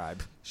 Anyway,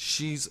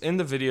 she's in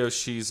the video.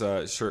 She's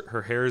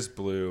her hair is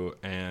blue,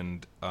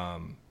 and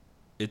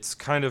it's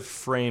kind of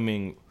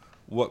framing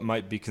what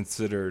might be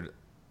considered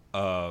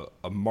a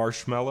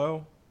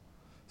marshmallow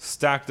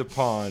stacked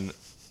upon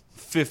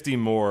 50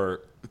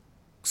 more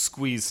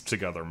squeezed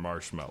together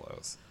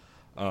marshmallows.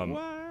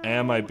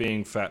 Am I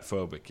being fat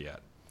phobic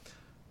yet?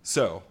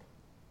 So,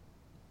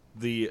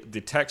 the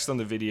text on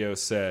the video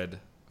said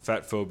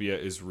fat phobia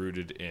is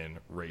rooted in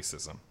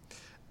racism,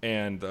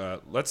 and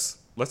let's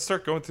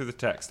start going through the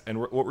text. And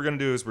what we're going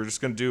to do is we're just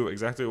going to do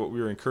exactly what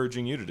we were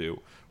encouraging you to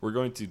do. We're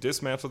going to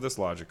dismantle this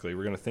logically.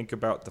 We're going to think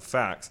about the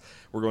facts.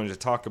 We're going to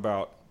talk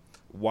about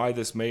why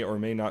this may or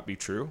may not be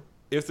true.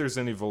 If there's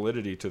any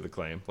validity to the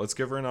claim, let's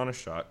give her an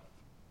honest shot.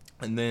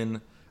 And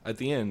then at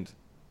the end,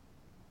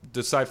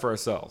 decide for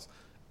ourselves,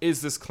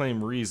 is this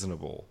claim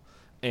reasonable?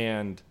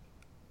 And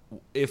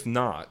if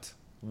not,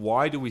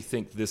 why do we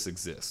think this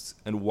exists?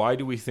 And why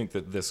do we think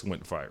that this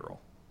went viral?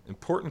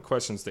 important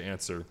questions to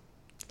answer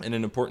and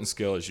an important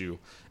skill as you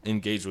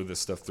engage with this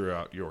stuff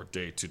throughout your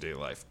day-to-day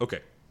life. Okay,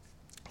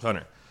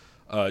 Hunter,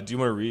 do you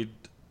want to read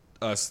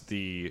us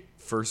the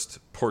first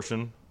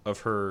portion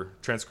of her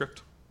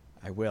transcript?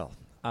 I will.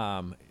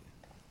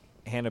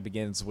 Hannah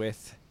begins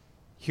with,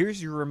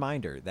 "Here's your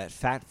reminder that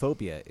fat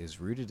phobia is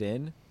rooted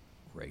in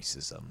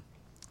racism."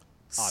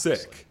 Obviously.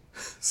 Sick.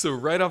 So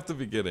right off the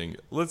beginning,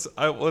 let's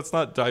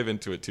not dive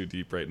into it too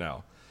deep right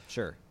now.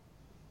 Sure.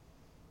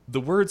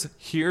 The words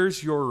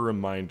 "here's your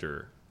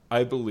reminder,"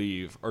 I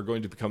believe, are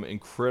going to become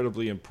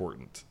incredibly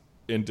important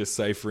in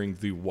deciphering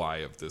the why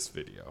of this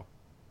video.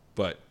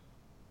 But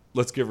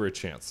let's give her a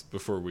chance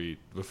before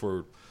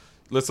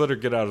let's let her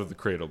get out of the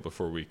cradle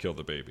before we kill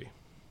the baby.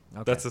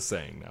 Okay. That's a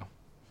saying now.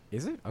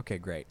 Is it? Okay,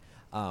 great.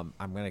 I'm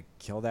going to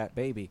kill that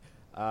baby.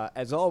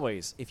 As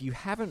always, if you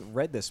haven't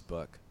read this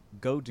book,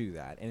 go do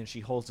that. And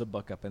she holds the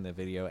book up in the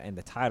video, and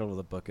the title of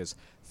the book is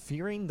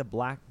Fearing the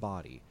Black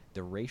Body,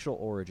 The Racial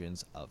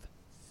Origins of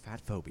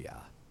Fat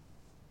Phobia.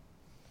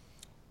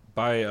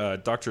 By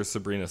Dr.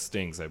 Sabrina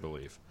Stings, I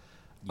believe.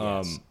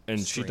 Yes,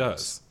 and strings, she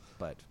does.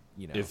 But,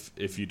 you know.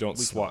 If you don't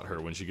swat her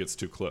when she gets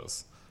too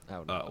close.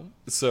 Oh, no.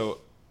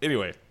 So,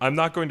 anyway, I'm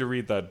not going to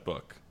read that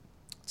book.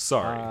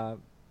 Sorry.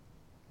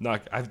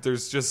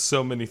 There's just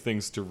so many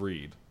things to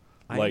read.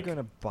 I'm going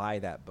to buy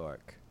that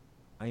book.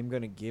 I'm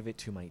going to give it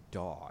to my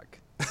dog.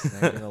 And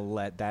I'm going to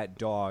let that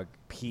dog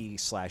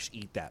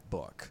pee/eat that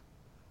book.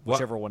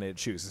 Whichever one it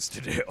chooses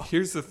to do.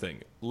 Here's the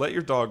thing. Let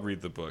your dog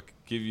read the book.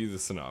 Give you the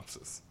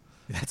synopsis.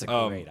 That's a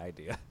great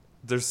idea.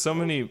 There's so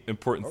many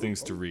important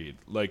things to read.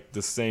 Like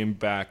the same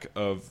back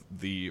of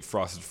the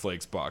Frosted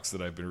Flakes box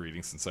that I've been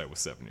reading since I was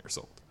 7 years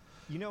old.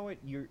 You know what?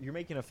 You're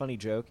making a funny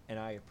joke, and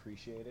I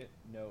appreciate it.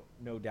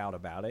 No doubt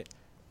about it.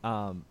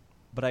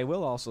 But I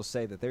will also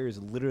say that there is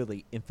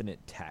literally infinite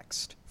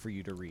text for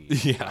you to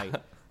read. Yeah. Right?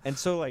 And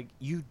so, like,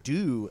 you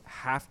do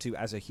have to,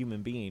 as a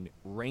human being,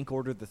 rank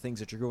order the things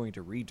that you're going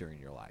to read during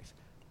your life.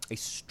 I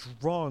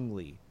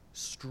strongly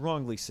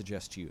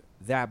suggest to you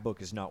that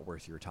book is not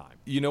worth your time.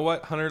 You know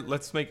what, Hunter?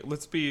 Let's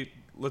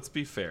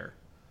be fair.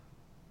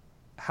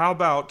 How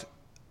about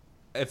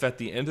if at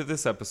the end of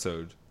this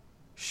episode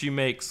she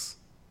makes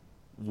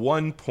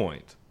one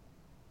point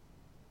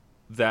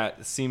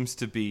that seems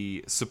to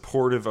be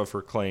supportive of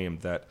her claim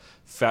that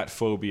fat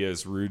phobia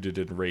is rooted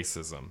in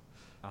racism,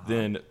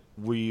 then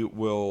we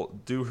will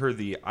do her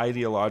the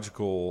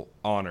ideological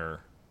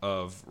honor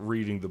of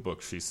reading the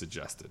book she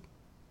suggested.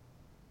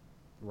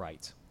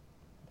 Right.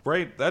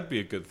 Right? That'd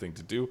be a good thing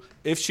to do.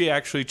 If she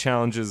actually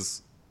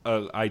challenges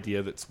an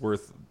idea that's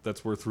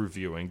worth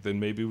reviewing, then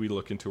maybe we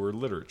look into her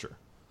literature.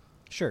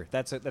 Sure,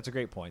 that's a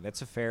great point.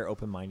 That's a fair,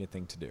 open-minded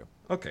thing to do.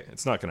 Okay,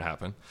 it's not going to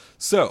happen.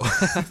 So,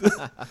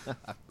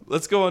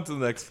 let's go on to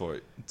the next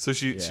point. So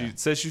she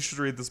says you should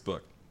read this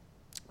book.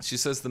 She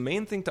says the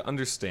main thing to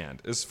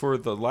understand is for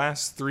the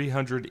last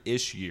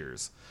 300-ish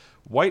years,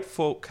 white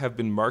folk have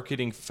been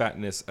marketing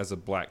fatness as a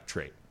black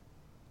trait.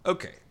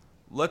 Okay,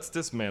 let's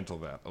dismantle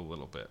that a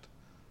little bit.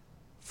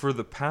 For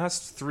the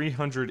past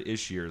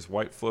 300-ish years,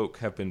 white folk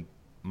have been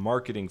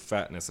marketing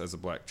fatness as a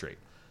black trait.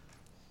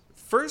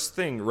 First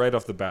thing right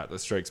off the bat that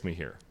strikes me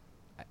here.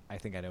 I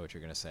think I know what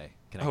you're going to say.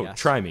 Can I guess?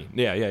 Try me.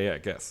 Yeah,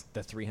 guess.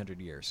 The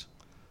 300 years.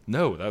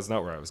 No, that's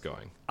not where I was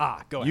going.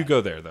 Go ahead. You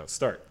go there, though.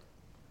 Start.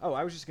 Oh,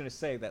 I was just going to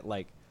say that,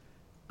 like,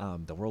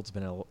 the world's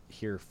been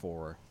here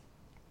for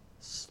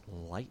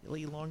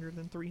slightly longer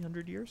than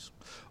 300 years.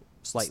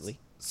 Slightly.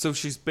 So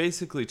she's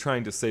basically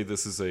trying to say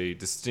this is a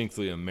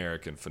distinctly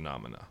American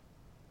phenomena.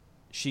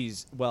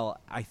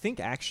 I think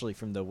actually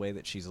from the way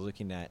that she's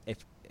looking at,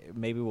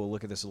 maybe we'll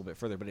look at this a little bit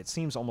further, but it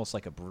seems almost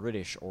like a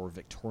British or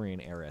Victorian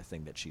era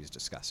thing that she's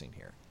discussing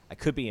here. I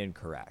could be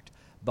incorrect,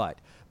 but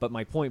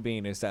my point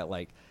being is that,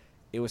 like,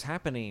 it was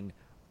happening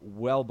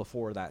well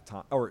before that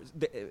time,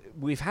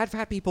 we've had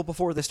fat people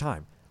before this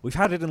time. We've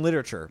had it in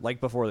literature, like,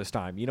 before this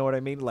time. You know what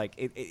I mean? Like,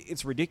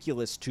 it's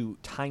ridiculous to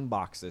time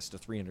box this to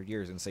 300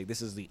 years and say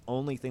this is the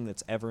only thing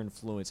that's ever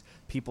influenced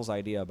people's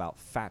idea about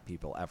fat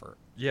people ever.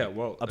 Yeah,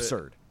 well,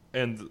 absurd.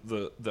 And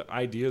the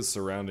ideas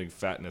surrounding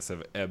fatness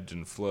have ebbed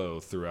and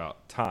flowed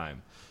throughout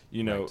time.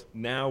 You know, right.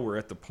 Now we're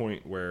at the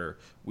point where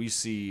we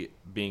see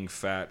being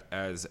fat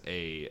as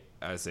a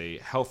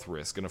health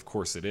risk, and of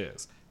course it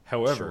is.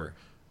 However,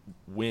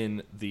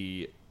 when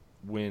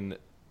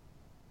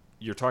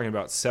you're talking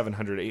about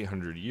 700,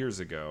 800 years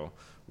ago,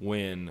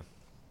 when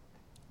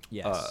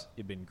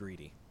it'd been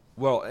greedy.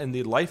 Well, and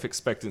the life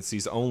expectancy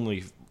is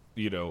only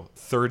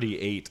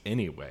 38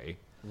 anyway.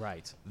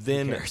 Right.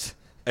 Then.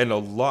 And a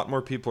lot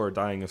more people are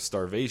dying of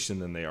starvation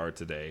than they are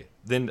today.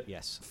 Then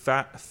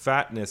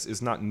fatness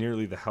is not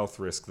nearly the health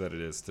risk that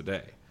it is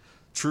today.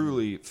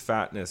 Truly,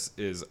 fatness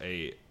is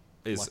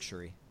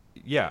luxury.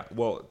 Yeah,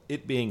 well,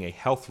 it being a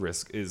health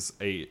risk is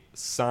a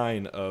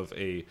sign of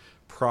a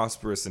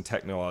prosperous and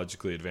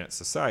technologically advanced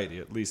society,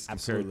 at least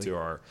compared to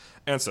our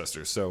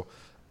ancestors. So,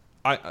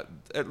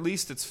 at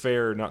least it's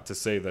fair not to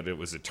say that it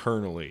was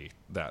eternally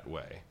that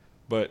way.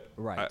 But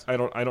right. I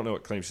don't know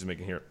what claim she's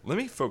making here. Let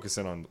me focus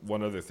in on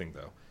one other thing,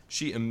 though.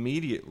 She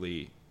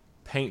immediately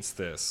paints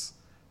this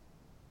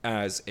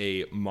as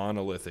a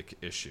monolithic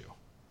issue.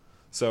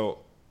 So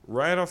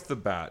right off the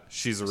bat,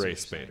 she's a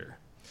race what you're baiter.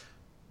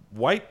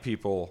 White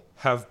people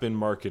have been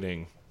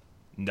marketing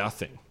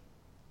nothing.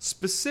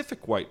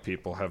 Specific white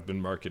people have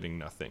been marketing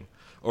nothing,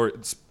 or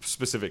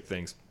specific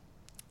things,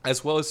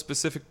 as well as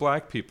specific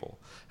black people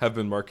have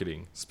been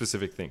marketing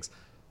specific things.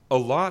 A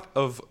lot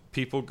of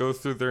people go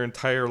through their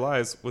entire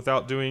lives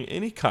without doing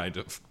any kind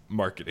of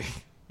marketing.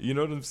 You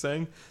know what I'm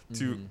saying?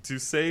 Mm-hmm. To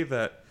say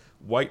that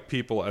white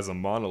people as a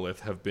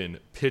monolith have been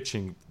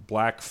pitching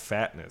black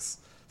fatness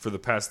for the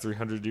past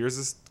 300 years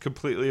is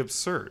completely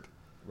absurd.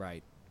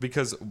 Right.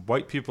 Because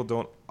white people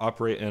don't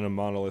operate in a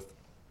monolith,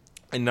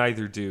 and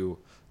neither do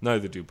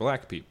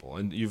black people.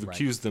 And you've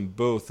accused them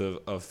both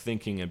of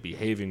thinking and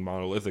behaving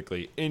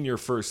monolithically in your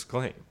first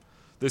claim.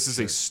 This is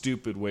a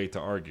stupid way to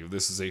argue.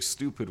 This is a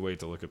stupid way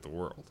to look at the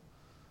world.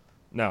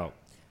 Now,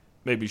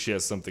 maybe she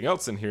has something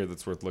else in here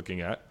that's worth looking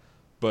at,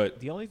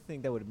 but the only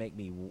thing that would make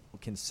me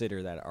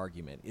consider that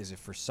argument is if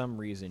for some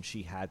reason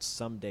she had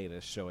some data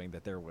showing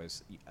that there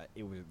was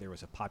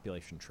a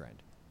population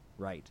trend,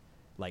 right?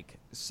 Like,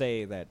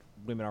 say that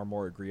women are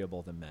more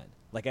agreeable than men.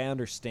 Like, I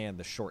understand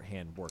the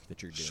shorthand work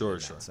that you're doing in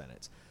that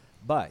sentence,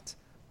 but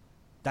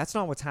that's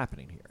not what's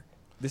happening here.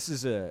 This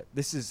is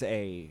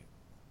a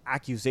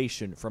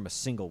accusation from a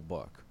single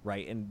book,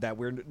 right? And that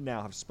we're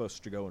now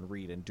supposed to go and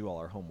read and do all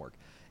our homework.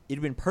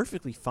 It'd been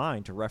perfectly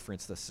fine to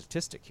reference the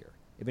statistic here.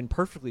 It'd been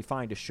perfectly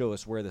fine to show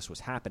us where this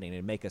was happening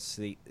and make us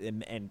see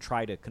and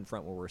try to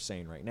confront what we're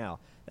saying right now.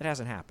 That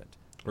hasn't happened.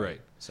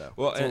 Right. So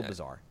well, it's a little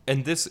bizarre.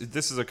 And this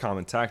is a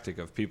common tactic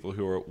of people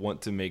who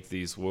want to make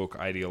these woke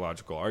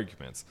ideological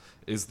arguments,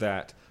 is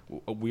that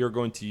we are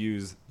going to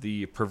use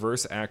the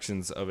perverse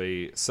actions of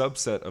a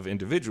subset of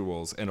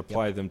individuals and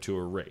apply them to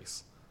a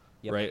race.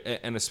 Yep. Right?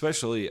 And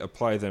especially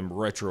apply them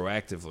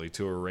retroactively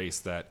to a race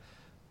that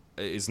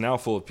is now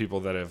full of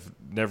people that have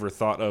never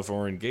thought of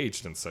or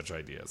engaged in such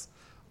ideas.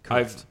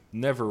 Correct. I've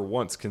never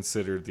once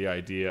considered the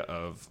idea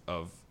of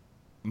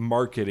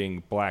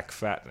marketing black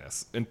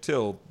fatness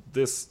until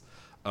this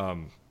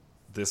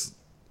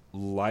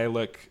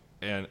lilac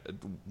and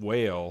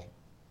whale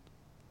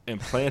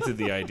implanted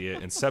the idea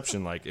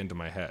Inception-like into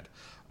my head.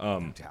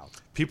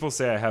 People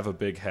say I have a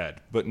big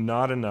head, but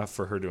not enough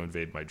for her to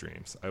invade my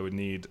dreams. I would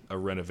need a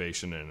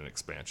renovation and an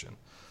expansion,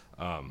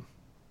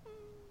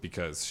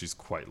 because she's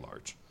quite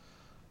large.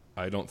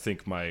 I don't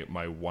think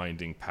my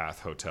winding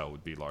path hotel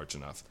would be large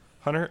enough.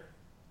 Hunter,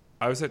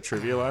 I was at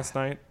trivia last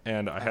night,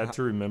 and I had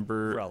to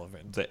remember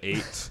the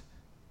 8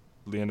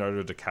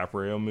 Leonardo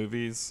DiCaprio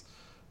movies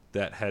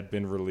that had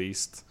been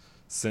released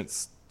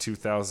since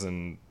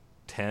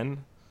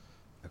 2010.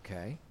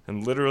 Okay.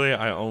 And literally,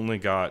 I only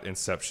got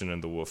Inception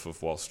and The Wolf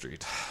of Wall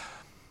Street.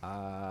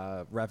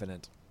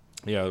 Revenant.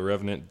 Yeah, The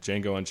Revenant,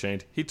 Django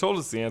Unchained. He told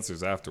us the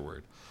answers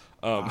afterward.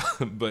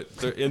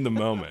 But in the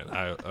moment,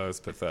 I was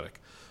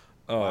pathetic.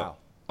 Wow.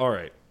 All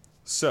right.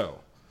 So,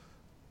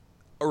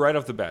 right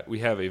off the bat, we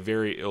have a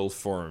very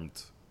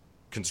ill-formed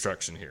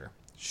construction here.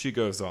 She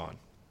goes on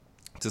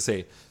to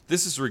say,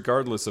 this is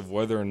regardless of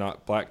whether or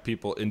not black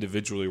people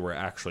individually were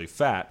actually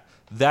fat.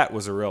 That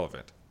was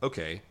irrelevant.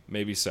 Okay,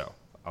 maybe so.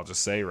 I'll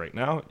just say right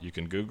now, you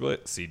can Google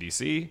it,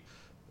 CDC,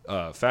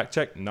 fact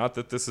check. Not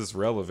that this is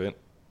relevant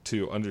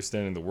to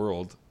understanding the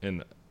world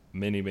in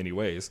many, many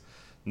ways.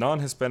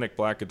 Non-Hispanic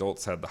black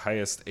adults had the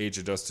highest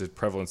age-adjusted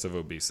prevalence of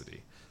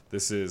obesity.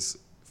 This is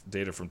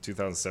data from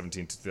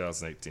 2017 to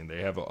 2018.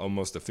 They have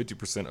almost a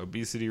 50%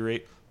 obesity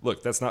rate.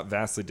 Look, that's not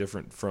vastly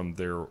different from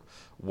their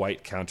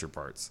white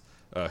counterparts,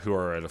 who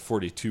are at a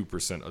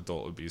 42%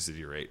 adult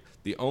obesity rate.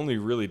 The only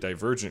really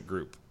divergent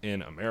group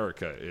in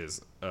America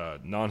is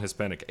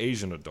non-Hispanic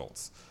Asian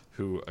adults,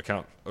 who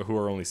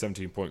are only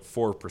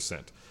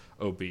 17.4%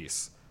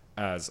 obese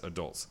as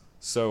adults.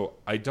 So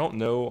I don't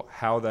know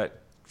how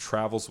that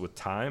travels with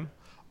time.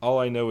 All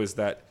I know is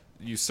that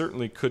you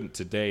certainly couldn't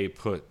today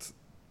put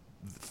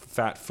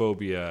fat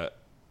phobia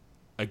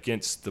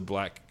against the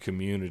black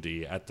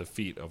community at the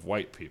feet of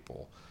white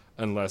people,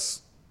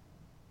 unless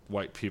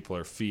white people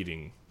are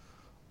feeding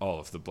all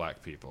of the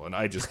black people, and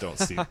I just don't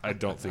see. I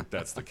don't think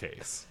that's the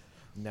case.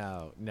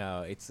 No,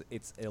 it's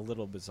a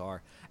little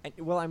bizarre. And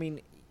well, I mean,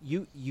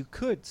 you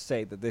could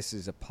say that this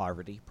is a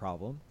poverty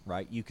problem,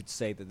 right? You could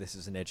say that this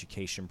is an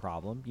education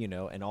problem,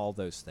 and all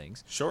those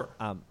things. Sure,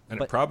 and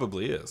it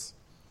probably is.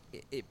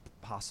 It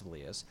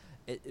possibly is.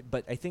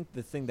 But I think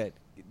the thing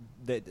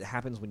that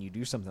happens when you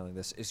do something like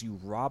this is you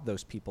rob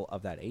those people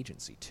of that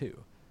agency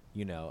too.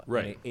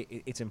 Right. And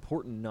it's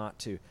important not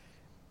to.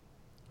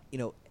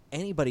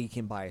 Anybody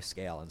can buy a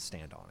scale and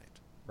stand on it,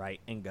 right?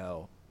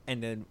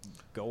 And then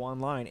go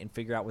online and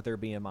figure out what their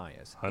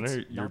BMI is.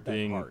 Hunter, you're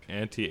being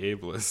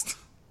anti-ableist.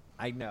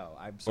 I know.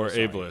 I'm so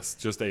sorry. Or ableist,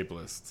 just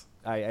ableist.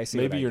 I see.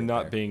 Maybe you're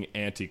not being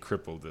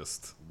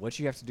anti-crippledist. What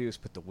you have to do is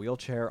put the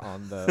wheelchair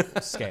on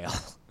the scale.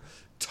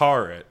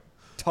 Tar it.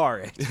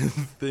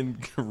 Then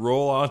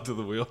roll onto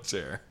the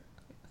wheelchair.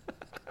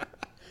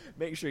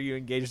 Make sure you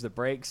engage the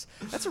brakes.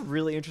 That's a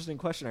really interesting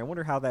question. I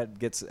wonder how that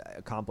gets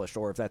accomplished,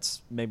 or if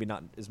that's maybe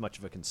not as much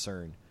of a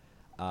concern,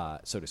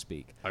 so to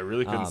speak. I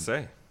really couldn't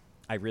say.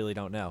 I really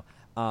don't know.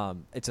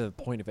 It's a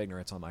point of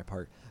ignorance on my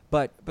part.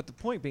 But the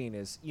point being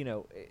is,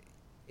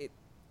 it,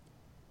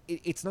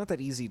 it's not that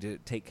easy to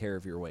take care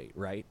of your weight,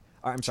 right?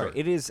 I'm sorry. Sure.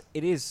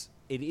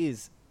 It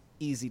is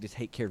easy to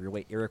take care of your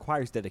weight. It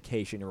requires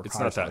dedication. It It's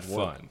requires not that hard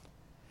work. fun.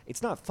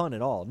 It's not fun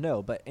at all.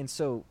 No, but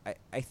so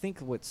I think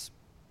what's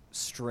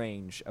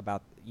strange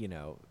about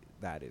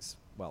that is,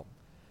 well,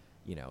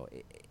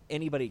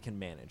 anybody can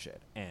manage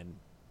it, and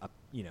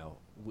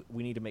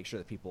we need to make sure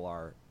that people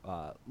are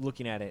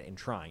looking at it and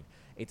trying.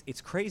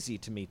 It's crazy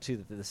to me too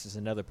that this is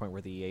another point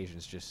where the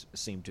Asians just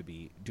seem to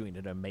be doing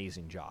an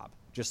amazing job.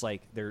 Just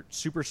like they're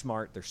super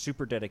smart, they're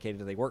super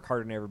dedicated, they work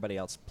harder than everybody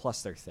else.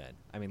 Plus they're thin.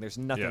 I mean, there's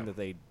nothing that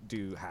they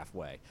do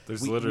halfway.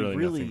 There's literally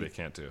nothing they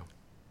can't do.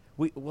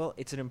 Well,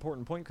 it's an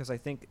important point because I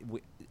think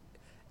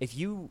if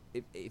you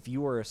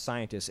were a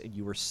scientist and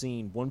you were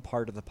seeing one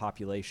part of the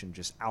population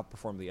just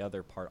outperform the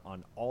other part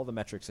on all the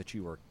metrics that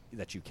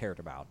you cared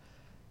about,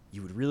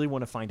 you would really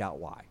want to find out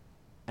why.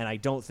 And I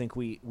don't think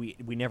we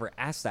never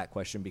asked that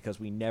question because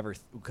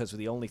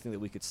the only thing that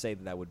we could say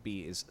that would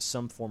be is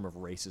some form of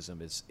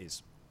racism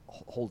is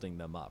holding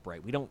them up,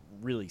 right? We don't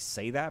really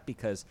say that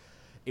because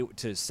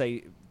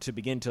to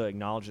begin to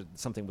acknowledge that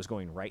something was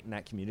going right in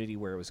that community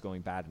where it was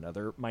going bad in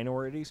other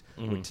minorities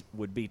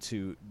would be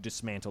to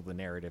dismantle the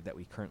narrative that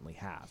we currently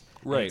have.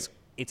 Right.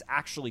 It's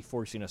actually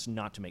forcing us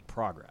not to make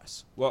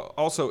progress. Well,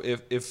 also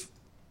if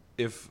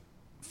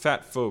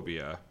fat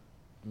phobia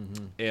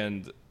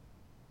and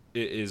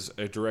it is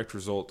a direct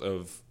result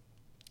of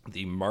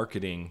the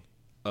marketing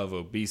of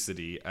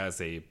obesity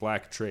as a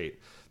black trait,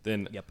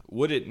 then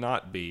would it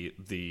not be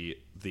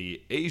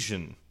the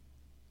Asian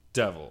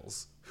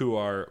devils who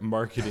are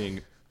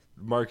marketing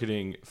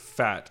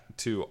fat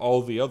to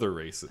all the other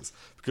races?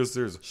 Because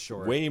there's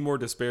way more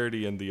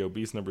disparity in the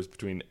obese numbers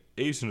between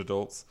Asian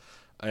adults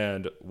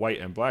and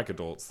white and black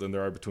adults than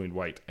there are between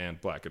white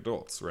and black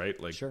adults, right?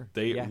 Like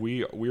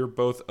we're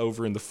both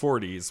over in the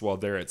 40s while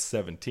they're at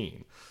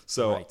 17.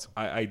 So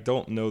I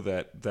don't know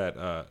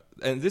that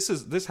and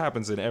this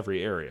happens in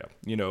every area.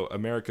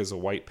 America's a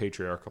white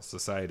patriarchal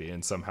society,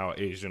 and somehow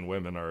Asian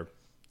women are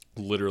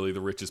literally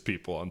the richest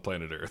people on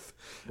planet Earth.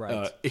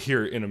 Right.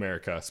 Here in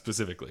America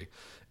specifically,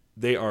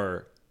 they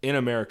are in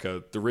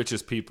America the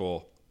richest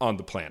people on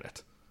the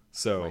planet.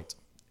 So,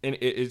 and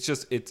it's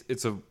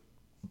a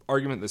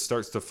argument that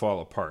starts to fall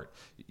apart.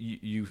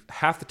 You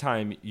half the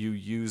time you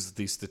use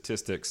the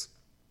statistics,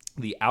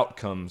 the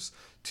outcomes,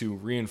 to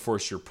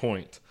reinforce your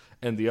point,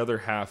 and the other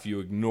half you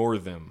ignore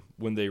them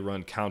when they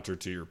run counter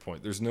to your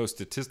point. There's no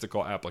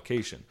statistical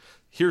application.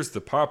 Here's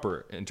the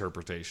proper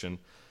interpretation: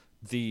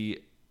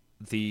 the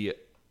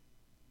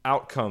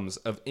outcomes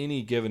of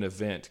any given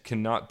event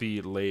cannot be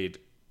laid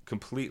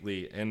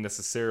completely and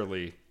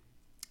necessarily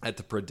at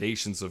the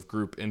predations of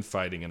group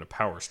infighting in a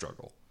power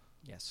struggle.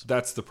 Yes.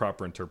 That's the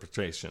proper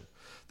interpretation,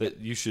 that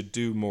you should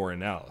do more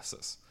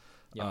analysis.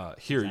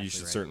 Here, you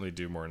should certainly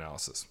do more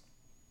analysis.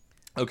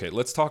 Okay,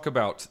 let's talk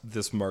about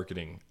this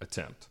marketing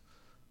attempt.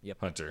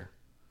 Hunter,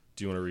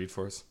 do you want to read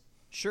for us?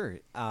 Sure.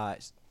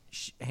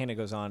 Hannah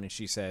goes on and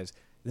she says,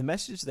 the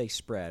message they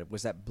spread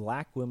was that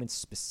black women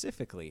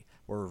specifically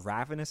were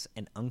ravenous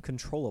and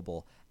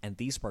uncontrollable, and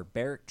these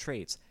barbaric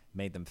traits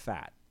made them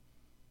fat.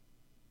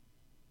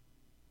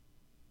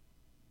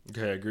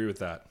 Okay, I agree with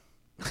that.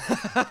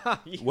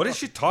 What is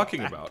she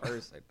talking about?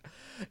 Person.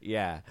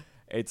 Yeah,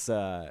 it's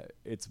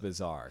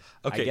bizarre.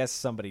 Okay. I guess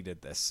somebody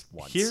did this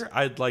once. Here,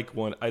 I'd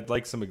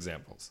like some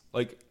examples.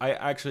 Like, I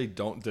actually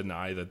don't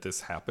deny that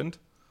this happened.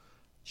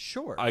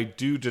 Sure. I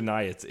do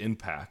deny its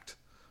impact.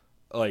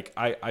 Like,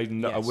 I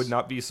would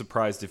not be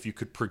surprised if you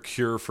could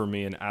procure for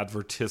me an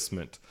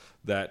advertisement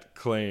that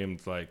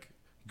claimed, like,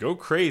 go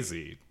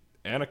crazy,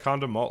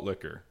 Anaconda malt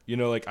liquor.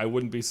 Like, I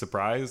wouldn't be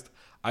surprised.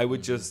 I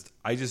would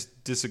I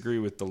just disagree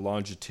with the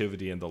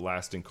longevity and the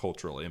lasting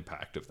cultural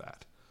impact of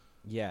that.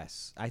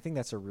 Yes, I think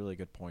that's a really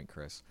good point,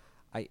 Chris.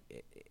 I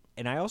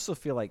also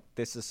feel like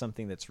this is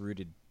something that's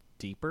rooted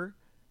deeper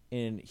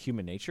in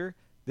human nature.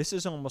 This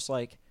is almost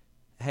like,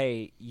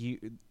 hey,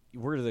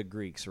 we're the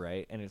Greeks,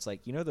 right? And it's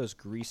like, those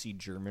greasy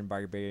German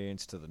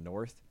barbarians to the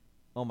north?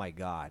 Oh my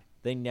God,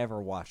 they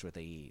never watch what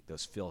they eat.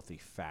 Those filthy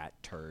fat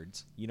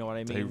turds. You know what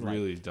I mean? They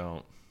really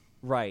don't.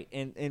 Right,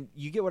 and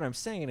you get what I'm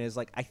saying is,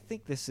 like, I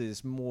think this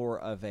is more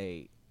of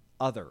a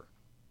other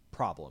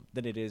problem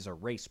than it is a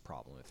race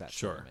problem, if that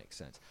sort of makes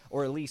sense.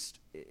 Or at least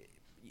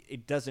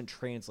it doesn't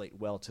translate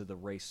well to the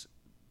race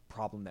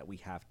problem that we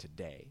have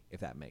today, if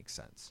that makes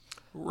sense.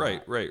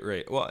 Right.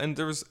 Well, and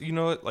there's,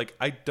 like,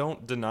 I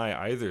don't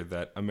deny either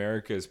that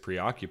America is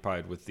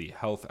preoccupied with the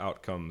health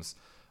outcomes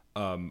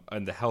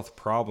and the health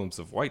problems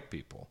of white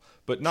people,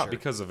 but not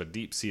because of a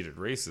deep-seated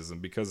racism,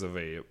 because of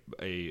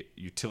a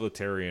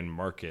utilitarian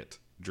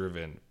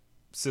market-driven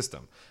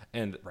system.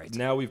 And Right.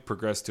 now we've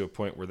progressed to a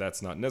point where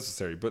that's not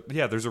necessary. But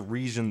yeah, there's a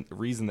reason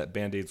that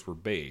Band-Aids were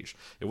beige.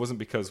 It wasn't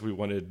because we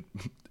wanted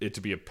it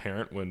to be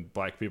apparent when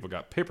black people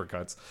got paper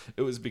cuts.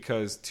 It was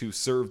because to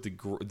serve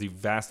the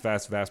vast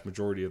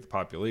majority of the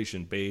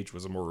population, beige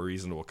was a more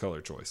reasonable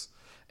color choice.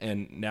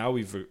 And now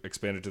we've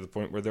expanded to the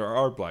point where there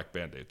are black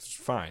Band-Aids. It's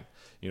fine.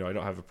 I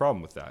don't have a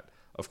problem with that.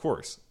 Of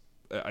course,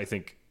 I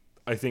think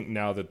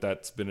now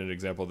that's been an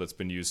example that's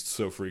been used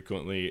so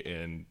frequently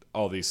in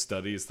all these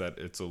studies that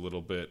it's a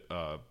little bit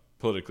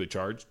politically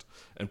charged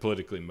and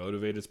politically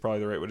motivated is probably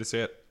the right way to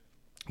say it.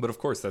 But of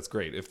course, that's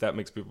great. If that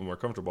makes people more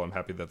comfortable, I'm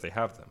happy that they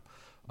have them.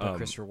 But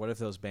Christopher, what if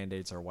those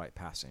Band-Aids are white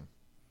passing?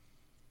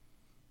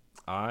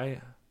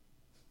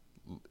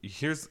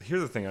 Here's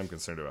the thing I'm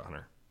concerned about,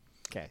 Hunter.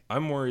 Okay.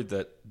 I'm worried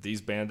that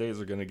these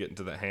Band-Aids are going to get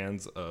into the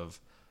hands of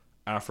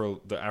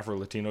the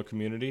Afro-Latino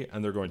community,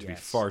 and they're going to be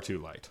far too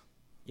light.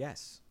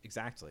 Yes,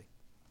 exactly.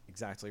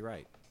 Exactly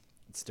right.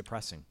 It's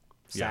depressing.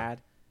 Yeah.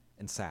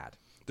 Sad.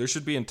 There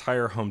should be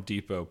entire Home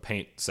Depot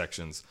paint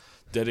sections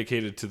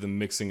dedicated to the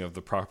mixing of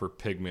the proper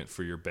pigment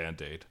for your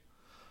Band-Aid.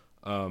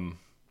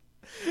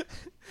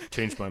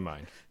 Changed my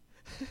mind.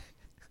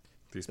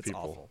 These That's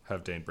people awful.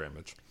 have Dain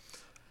Bramage.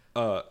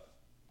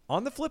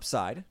 On the flip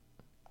side,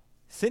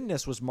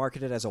 thinness was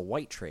marketed as a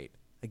white trait.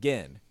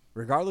 Again,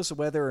 regardless of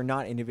whether or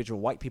not individual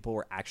white people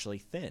were actually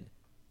thin.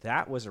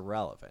 That was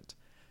irrelevant.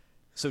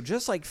 So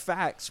just like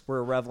facts were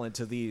irrelevant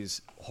to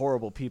these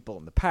horrible people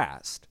in the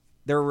past,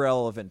 they're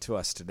relevant to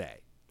us today,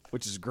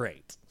 which is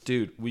great.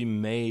 Dude, we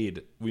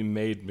made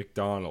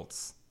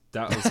McDonald's.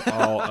 That was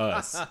all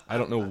us. I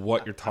don't know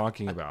what you're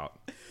talking about.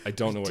 I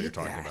don't know what you're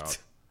talking about.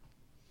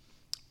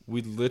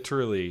 We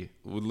literally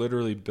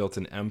built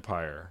an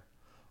empire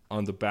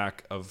on the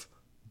back of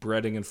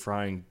breading and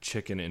frying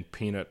chicken in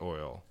peanut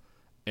oil.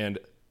 And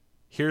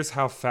here's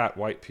how fat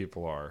white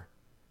people are.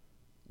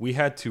 We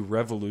had to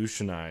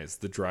revolutionize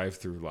the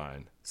drive-through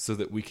line so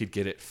that we could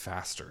get it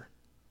faster.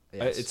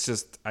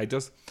 Yes.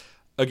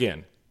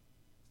 Again,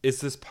 is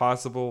this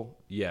possible?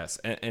 Yes.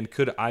 And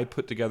could I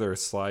put together a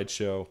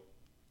slideshow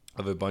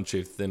of a bunch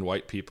of thin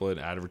white people in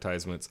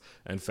advertisements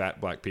and fat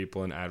black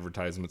people in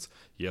advertisements?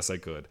 Yes, I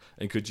could.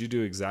 And could you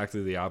do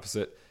exactly the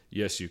opposite?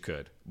 Yes, you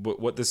could.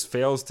 But what this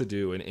fails to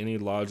do in any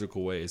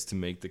logical way is to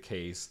make the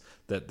case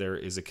that there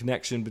is a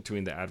connection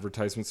between the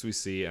advertisements we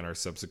see and our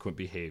subsequent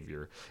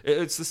behavior.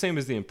 It's the same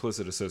as the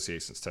implicit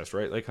associations test,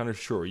 right? Like, Hunter,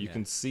 sure, you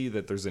can see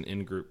that there's an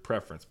in-group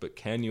preference, but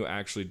can you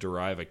actually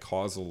derive a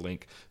causal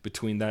link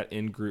between that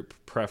in-group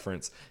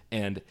preference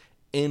and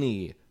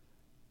any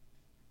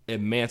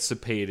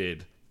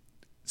emancipated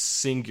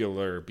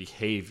singular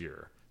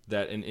behavior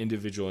that an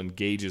individual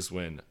engages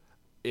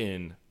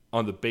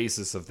on the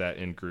basis of that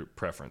in-group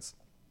preference?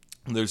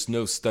 There's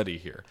no study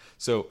here.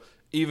 So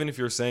even if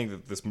you're saying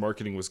that this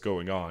marketing was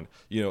going on,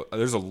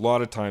 there's a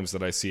lot of times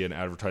that I see an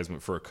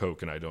advertisement for a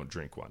Coke and I don't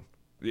drink one.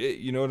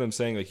 You know what I'm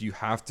saying? Like, you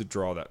have to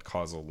draw that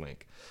causal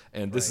link.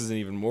 And this is an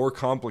even more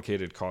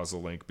complicated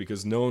causal link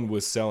because no one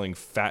was selling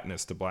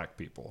fatness to black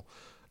people.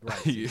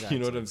 Right, You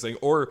know what I'm saying?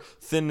 Or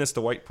thinness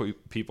to white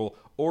people,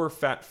 or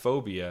fat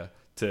phobia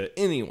to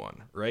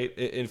anyone, right?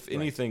 If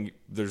anything,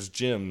 there's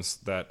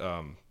gyms that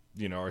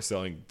are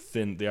selling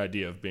the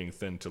idea of being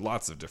thin to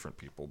lots of different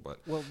people. But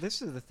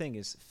this is the thing: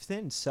 is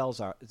thin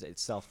sells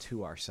itself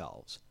to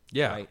ourselves.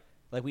 Yeah. Right?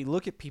 Like, we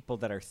look at people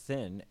that are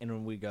thin, and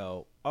when we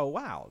go, "Oh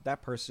wow,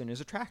 that person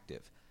is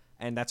attractive,"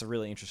 and that's a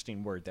really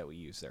interesting word that we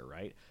use there,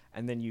 right?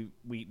 And then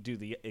we do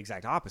the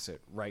exact opposite,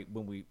 right?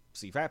 When we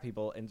see fat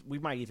people, and we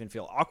might even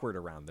feel awkward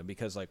around them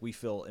because, like, we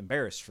feel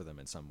embarrassed for them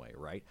in some way,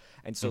 right?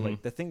 And so,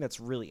 like, the thing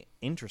that's really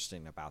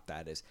interesting about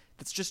that is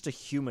that's just a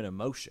human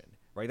emotion,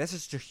 right? That's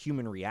just a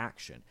human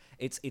reaction.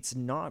 It's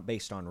not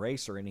based on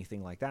race or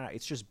anything like that.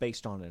 It's just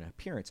based on an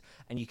appearance,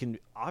 and you can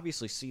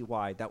obviously see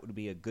why that would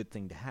be a good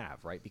thing to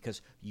have, right?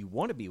 Because you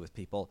want to be with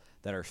people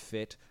that are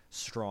fit,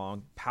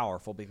 strong,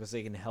 powerful, because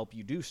they can help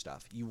you do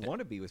stuff. You want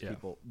to be with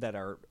people that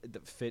are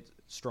fit,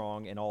 strong,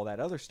 and all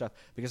that other stuff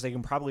because they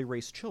can probably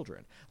raise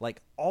children.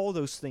 Like, all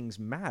those things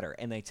matter,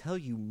 and they tell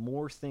you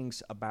more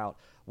things about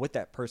what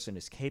that person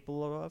is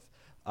capable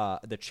of,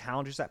 the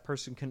challenges that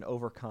person can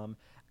overcome,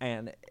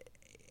 and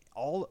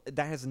all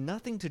that has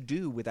nothing to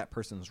do with that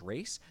person's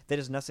race. That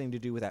has nothing to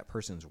do with that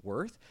person's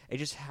worth. It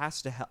just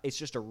has to help. It's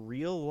just a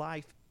real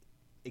life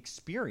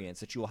experience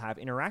that you will have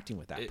interacting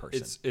with that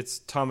person. It's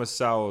Thomas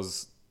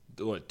Sowell's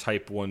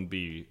type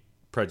 1B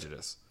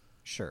prejudice.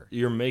 Sure.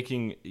 You're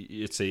making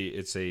it's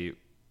a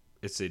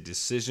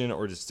decision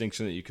or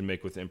distinction that you can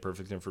make with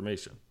imperfect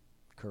information.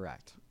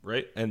 Correct.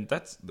 Right? And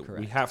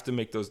we have to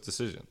make those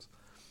decisions.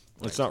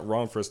 Right. It's not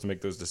wrong for us to make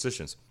those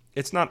decisions.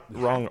 It's not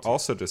wrong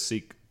also to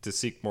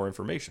seek more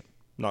information.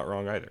 Not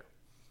wrong either.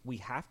 We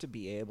have to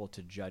be able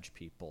to judge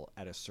people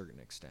at a certain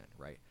extent,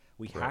 right?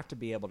 We have to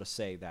be able to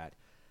say that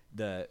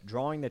the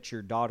drawing that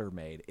your daughter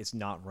made is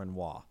not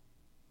Renoir,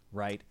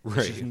 right?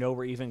 Right. She's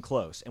nowhere even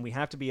close. And we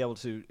have to be able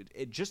to,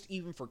 just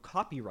even for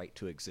copyright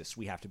to exist,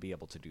 we have to be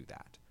able to do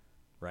that,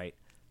 right?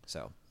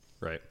 So,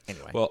 right.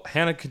 Anyway. Well,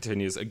 Hannah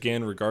continues,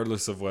 again,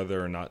 regardless of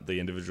whether or not the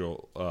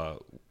individual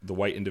the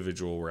white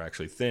individual were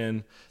actually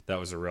thin, that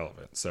was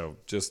irrelevant. So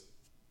just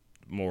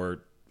more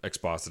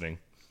expositing.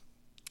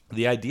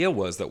 The idea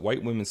was that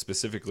white women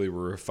specifically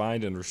were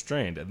refined and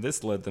restrained, and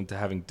this led them to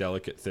having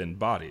delicate, thin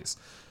bodies,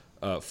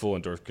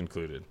 Fullendorf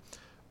concluded.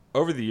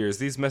 Over the years,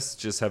 these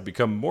messages have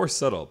become more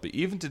subtle, but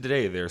even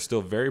today, they are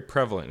still very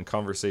prevalent in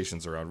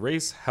conversations around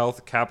race,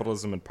 health,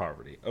 capitalism, and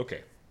poverty.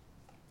 Okay,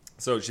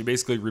 so she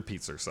basically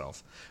repeats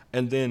herself,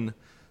 and then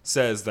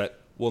says that,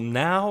 well,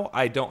 now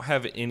I don't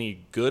have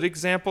any good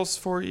examples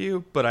for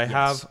you, but I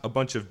have a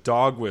bunch of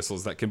dog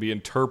whistles that can be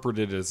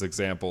interpreted as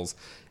examples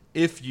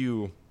if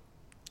you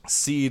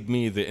cede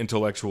me the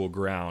intellectual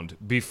ground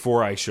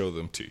before I show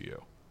them to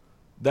you.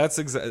 That's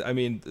I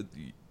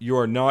mean, you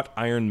are not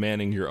Iron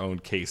Manning your own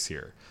case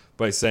here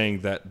by saying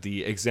that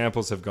the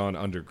examples have gone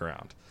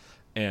underground.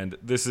 And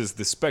this is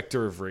the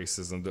specter of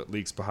racism that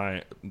leaks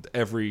behind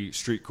every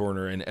street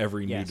corner and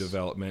every new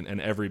development and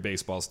every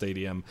baseball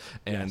stadium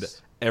and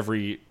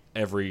every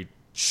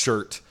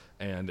shirt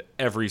and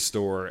every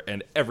store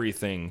and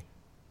everything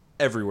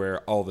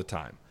everywhere all the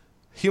time.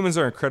 Humans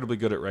are incredibly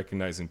good at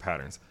recognizing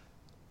patterns.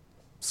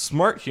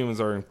 Smart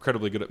humans are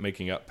incredibly good at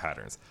making up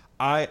patterns.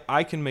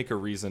 I can make a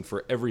reason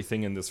for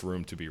everything in this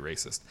room to be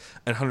racist.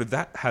 And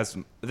Hunter,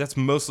 that's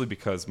mostly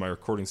because my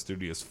recording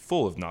studio is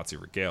full of Nazi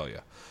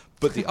regalia.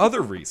 But the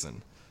other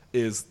reason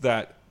is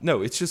that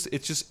no, it's just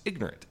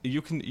ignorant.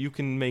 You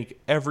can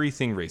make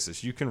everything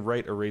racist. You can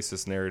write a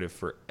racist narrative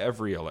for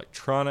every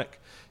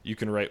electronic. You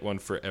can write one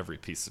for every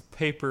piece of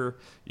paper.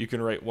 You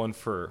can write one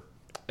for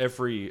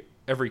every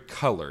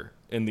color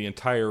in the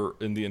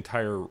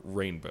entire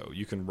rainbow.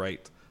 You can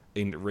write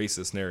a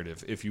racist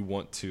narrative if you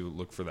want to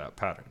look for that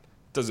pattern.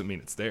 Doesn't mean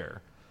it's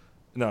there.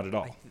 Not at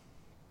all.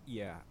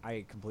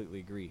 I completely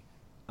agree.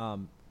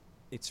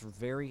 It's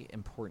very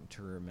important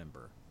to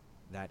remember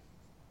that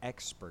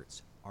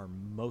experts are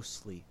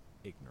mostly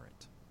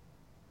ignorant,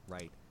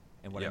 right?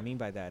 And what I mean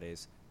by that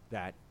is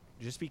that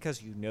just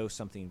because you know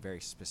something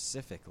very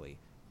specifically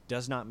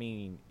does not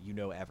mean you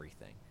know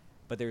everything.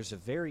 But there's a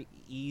very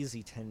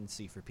easy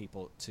tendency for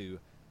people to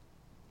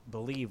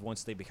believe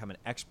once they become an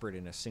expert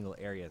in a single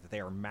area that they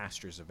are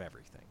masters of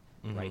everything,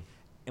 right?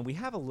 And we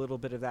have a little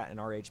bit of that in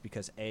our age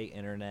because A,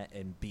 internet,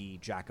 and B,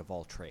 jack of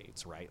all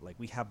trades, right? Like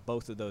we have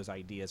both of those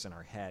ideas in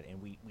our head,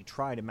 and we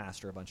try to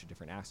master a bunch of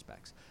different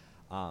aspects.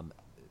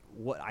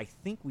 What I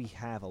think we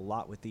have a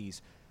lot with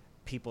these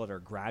people that are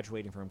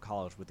graduating from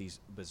college with these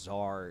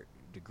bizarre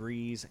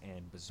degrees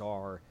and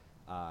bizarre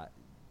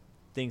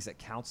things that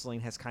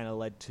counseling has kind of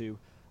led to.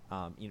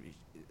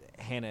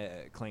 Hannah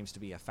claims to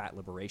be a fat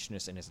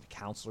liberationist and is a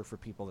counselor for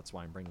people. That's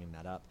why I'm bringing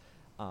that up.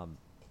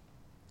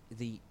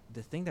 The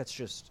thing that's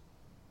just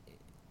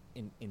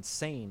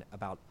insane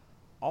about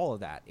all of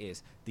that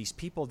is these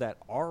people that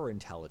are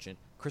intelligent,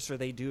 Christopher,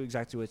 they do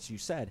exactly what you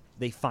said.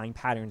 They find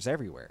patterns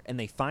everywhere, and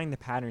they find the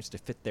patterns to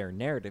fit their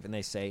narrative, and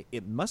they say,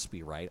 it must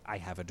be right, I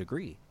have a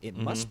degree. It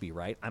must be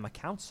right, I'm a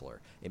counselor.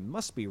 It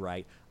must be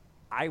right,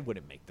 I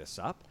wouldn't make this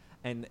up.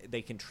 And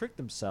they can trick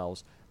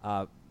themselves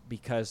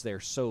because they're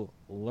so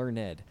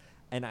learned.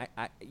 And I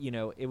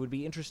it would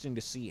be interesting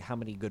to see how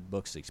many good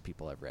books these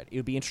people have read. It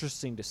would be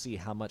interesting to see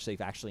how much they've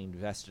actually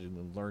invested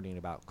in learning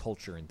about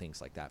culture and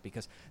things like that,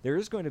 because there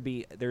is going to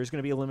be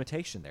a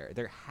limitation there.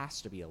 There has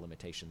to be a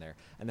limitation there,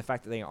 and the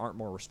fact that they aren't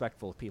more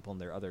respectful of people in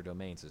their other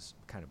domains is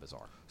kind of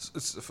bizarre.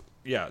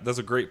 Yeah, that's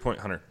a great point,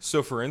 Hunter.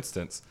 So, for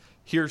instance,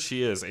 here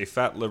she is, a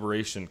fat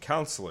liberation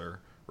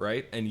counselor,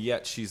 right? And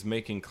yet she's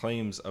making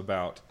claims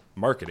about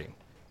marketing.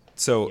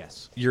 So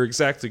you're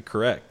exactly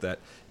correct that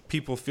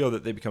people feel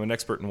that they become an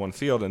expert in one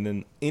field, and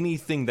then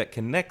anything that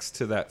connects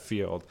to that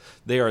field,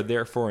 they are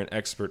therefore an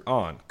expert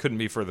on. Couldn't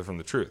be further from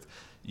the truth.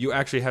 You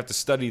actually have to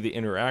study the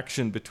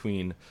interaction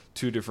between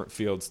two different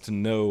fields to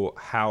know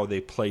how they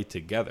play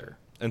together.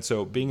 And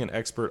so being an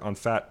expert on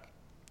fat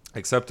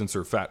acceptance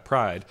or fat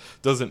pride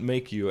doesn't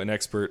make you an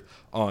expert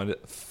on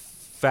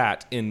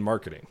fat in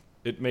marketing.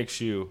 It makes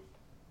you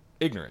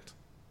ignorant,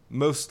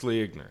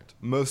 mostly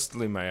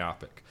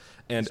myopic.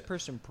 And this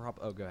person go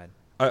ahead.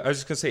 I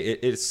was just going to say,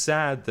 it's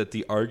sad that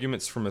the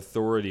arguments from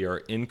authority are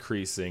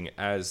increasing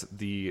as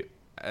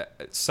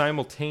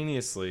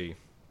simultaneously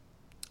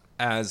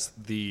as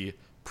the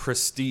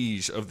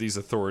prestige of these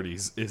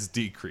authorities is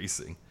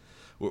decreasing.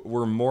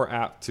 We're more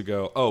apt to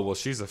go, oh, well,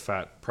 she's a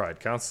fat pride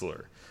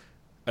counselor,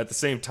 at the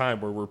same time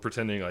where we're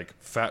pretending like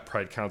fat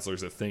pride counselor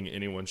is a thing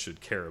anyone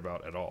should care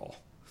about at all.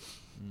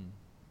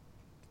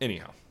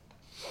 Anyhow.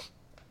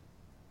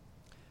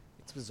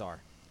 It's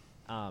bizarre.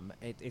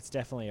 It's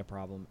definitely a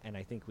problem, and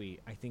I think we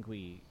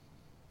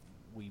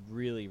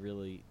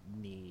really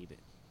need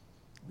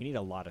a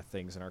lot of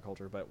things in our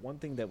culture. But one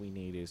thing that we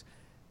need is,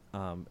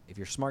 if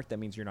you're smart, that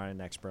means you're not an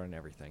expert on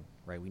everything,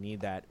 right? We need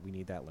that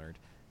learned.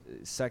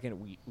 Second,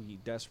 we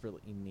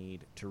desperately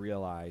need to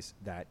realize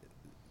that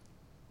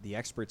the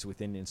experts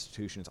within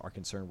institutions are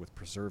concerned with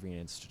preserving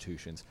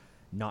institutions,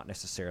 not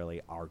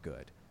necessarily our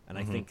good. And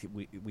I think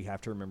we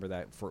have to remember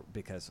that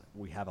because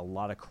we have a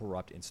lot of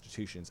corrupt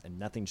institutions, and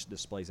nothing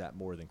displays that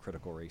more than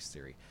critical race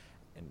theory.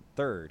 And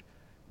third,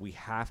 We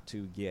have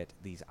to get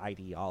these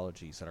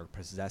ideologies that are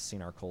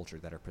possessing our culture,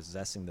 that are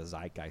possessing the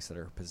zeitgeist, that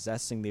are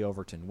possessing the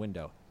Overton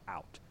window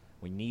out.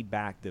 We need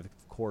back the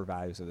core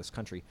values of this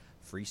country: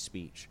 free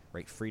speech,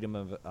 right? Freedom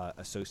of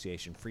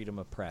association, freedom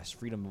of press,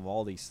 freedom of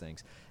all these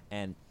things.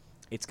 And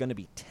it's going to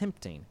be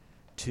tempting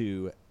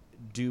to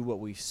do what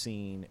we've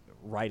seen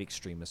right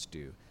extremists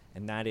do,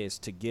 and that is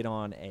to get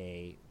on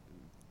a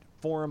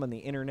forum on the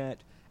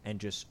internet and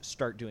just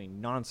start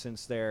doing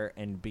nonsense there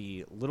and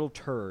be little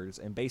turds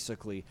and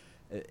basically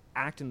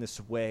act in this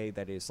way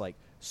that is like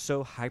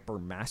so hyper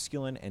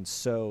masculine and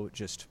so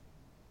just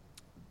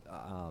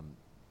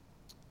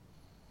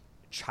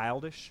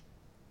childish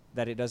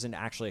that it doesn't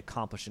actually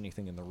accomplish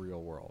anything in the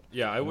real world.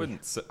 Yeah, I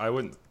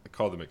wouldn't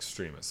call them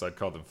extremists. I'd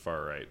call them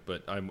far right,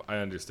 but I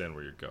understand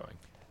where you're going.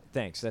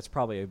 Thanks. That's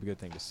probably a good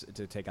thing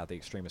to take out the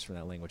extremists from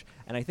that language.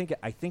 And I think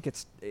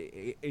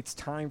it's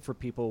time for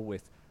people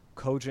with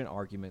cogent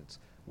arguments,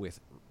 with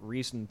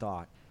reasoned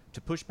thought, to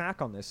push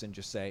back on this and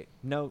just say,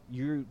 no,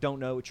 you don't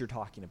know what you're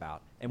talking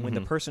about. And when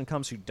the person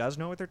comes who does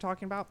know what they're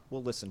talking about,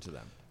 we'll listen to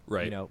them.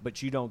 Right. You know,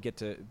 but you don't get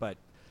to. But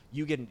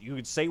you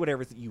can say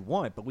whatever you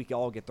want, but we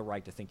all get the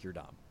right to think you're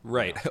dumb.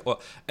 Right. You know?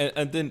 Well,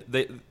 and then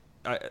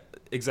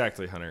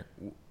exactly, Hunter.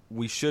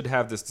 We should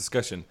have this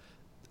discussion.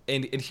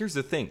 And here's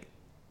the thing.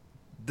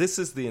 This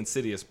is the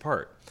insidious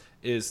part,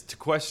 is to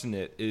question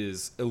it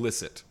is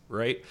illicit,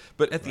 right?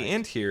 But at the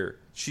end here,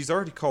 she's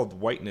already called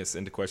whiteness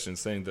into question,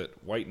 saying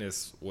that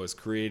whiteness was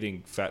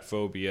creating fat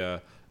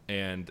phobia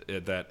and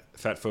that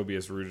fat phobia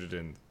is rooted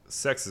in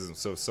sexism.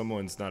 So if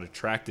someone's not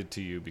attracted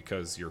to you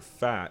because you're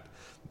fat,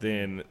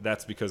 then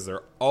that's because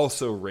they're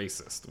also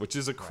racist, which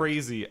is a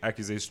crazy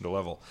accusation to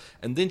level.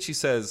 And then she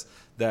says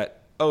that,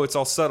 oh, it's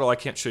all subtle, I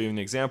can't show you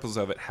any examples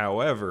of it.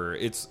 However,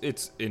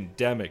 it's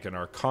endemic in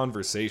our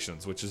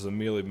conversations, which is a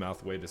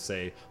mealy-mouthed way to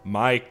say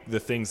the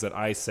things that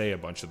I say a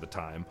bunch of the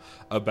time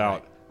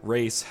about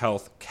race,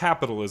 health,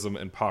 capitalism,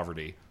 and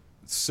poverty.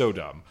 It's so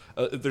dumb.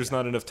 There's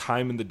not enough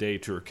time in the day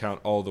to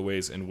recount all the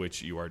ways in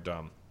which you are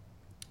dumb.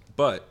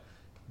 But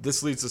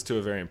this leads us to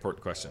a very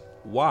important question.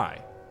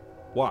 Why?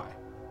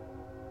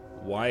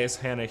 Why is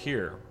Hannah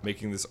here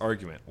making this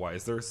argument? Why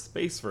is there a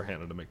space for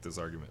Hannah to make this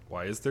argument?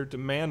 Why is there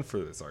demand for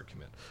this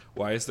argument?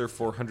 Why is there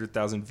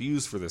 400,000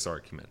 views for this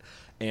argument?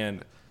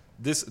 And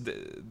this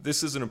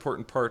is an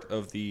important part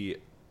of the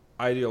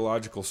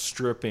ideological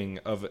stripping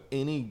of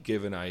any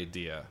given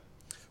idea.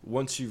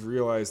 Once you've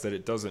realized that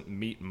it doesn't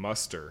meet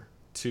muster,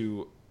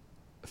 to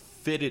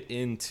fit it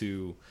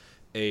into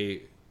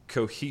a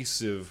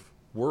cohesive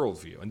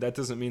worldview. And that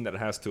doesn't mean that it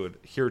has to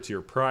adhere to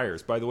your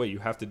priors. By the way, you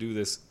have to do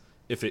this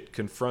if it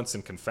confronts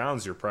and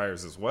confounds your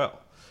priors as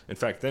well. In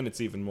fact, then it's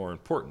even more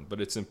important.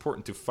 But it's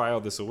important to file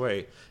this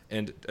away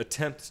and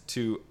attempt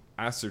to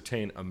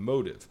ascertain a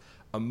motive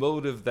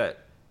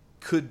that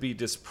could be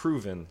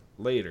disproven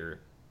later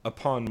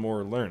upon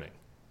more learning.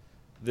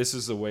 This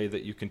is a way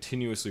that you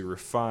continuously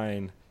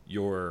refine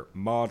your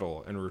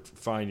model and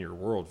refine your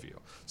worldview.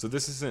 So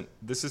this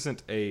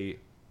isn't a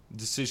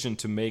decision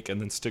to make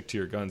and then stick to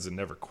your guns and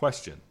never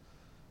question.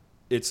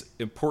 It's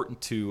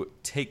important to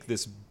take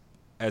this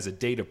as a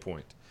data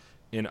point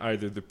in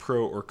either the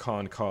pro or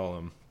con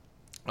column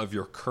of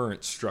your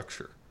current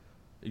structure,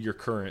 your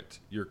current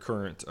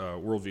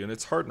worldview. And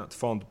it's hard not to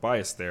fall into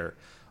bias there.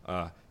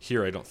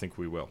 Here, I don't think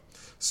we will.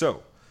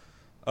 So,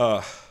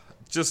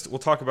 we'll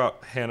talk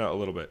about Hannah a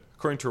little bit.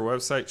 According to her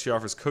website, she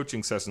offers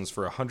coaching sessions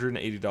for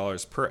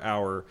 $180 per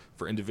hour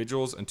for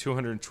individuals and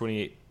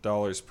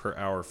 $228 per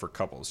hour for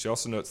couples. She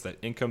also notes that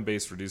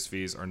income-based reduced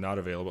fees are not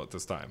available at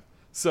this time.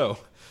 So,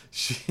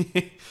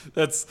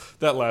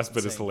 that last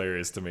bit is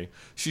hilarious to me.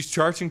 She's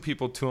charging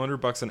people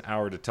 $200 an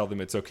hour to tell them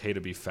it's okay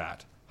to be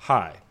fat.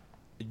 Hi,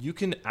 you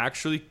can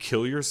actually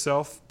kill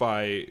yourself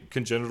by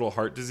congenital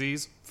heart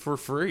disease for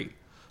free.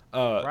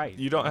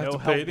 You don't have to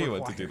pay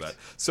anyone to do that.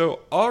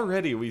 So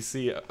already we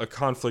see a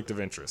conflict of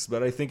interest,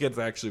 but I think it's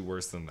actually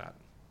worse than that.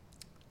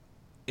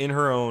 In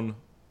her own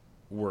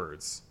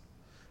words,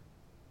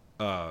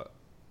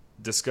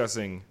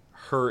 discussing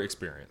her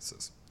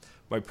experiences.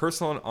 My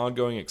personal and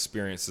ongoing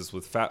experiences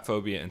with fat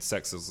phobia and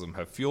sexism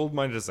have fueled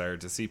my desire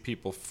to see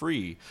people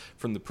free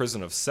from the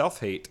prison of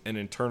self-hate and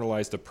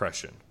internalized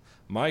oppression.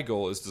 My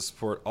goal is to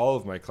support all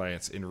of my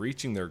clients in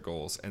reaching their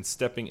goals and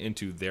stepping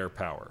into their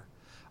power.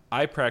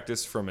 I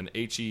practice from an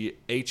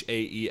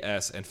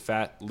HAES and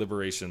fat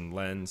liberation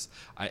lens.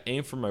 I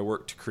aim for my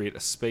work to create a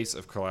space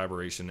of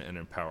collaboration and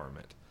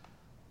empowerment.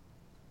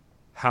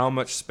 How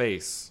much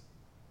space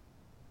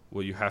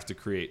will you have to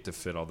create to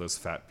fit all those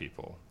fat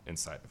people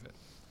inside of it?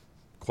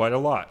 Quite a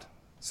lot.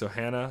 So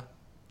Hannah,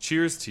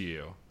 cheers to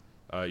you.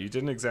 You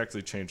didn't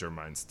exactly change our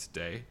minds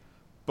today,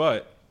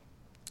 but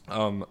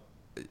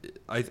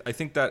I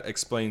think that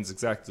explains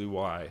exactly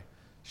why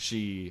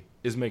she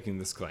is making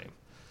this claim.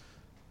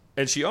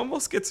 And she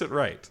almost gets it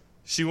right.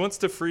 She wants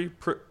to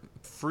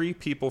free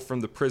people from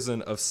the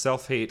prison of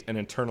self-hate and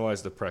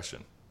internalized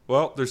oppression.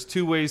 Well, there's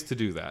two ways to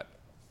do that.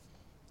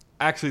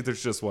 Actually,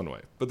 there's just one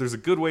way, but there's a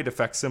good way to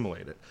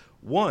facsimilate it.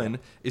 One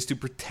is to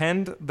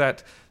pretend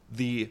that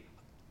the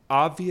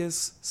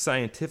obvious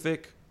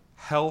scientific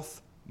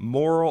health,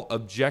 moral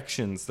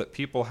objections that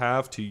people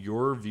have to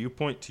your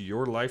viewpoint, to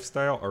your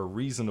lifestyle, are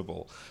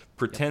reasonable.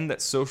 Pretend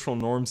that social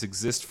norms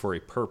exist for a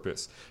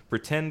purpose.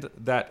 Pretend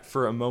that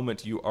for a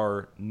moment you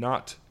are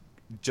not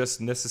just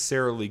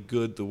necessarily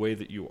good the way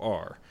that you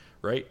are,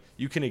 right?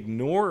 You can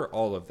ignore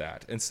all of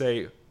that and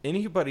say,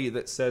 anybody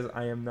that says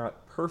I am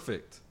not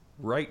perfect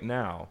right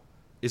now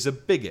is a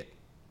bigot.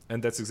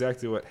 And that's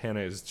exactly what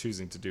Hannah is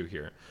choosing to do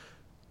here.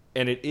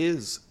 And it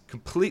is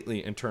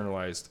completely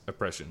internalized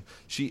oppression.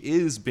 She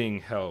is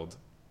being held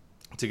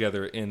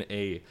together in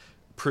a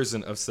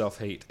prison of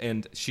self-hate,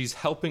 and she's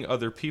helping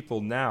other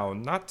people now,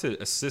 not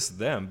to assist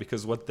them,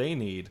 because what they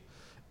need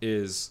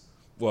is,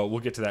 well,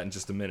 we'll get to that in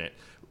just a minute,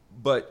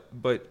 but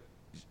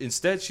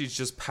instead she's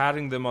just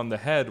patting them on the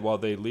head while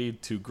they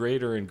lead to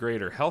greater and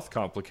greater health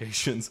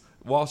complications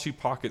while she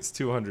pockets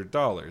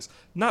 $200,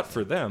 not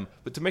for them,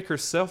 but to make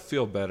herself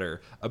feel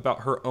better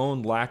about her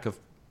own lack of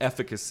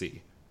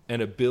efficacy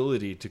and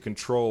ability to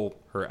control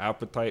her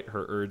appetite,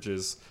 her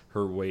urges,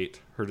 her weight,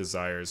 her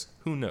desires.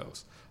 Who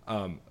knows?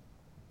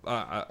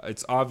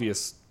 It's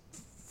obvious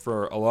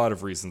for a lot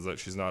of reasons that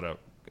she's not an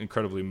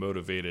incredibly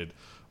motivated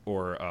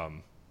or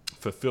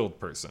fulfilled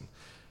person.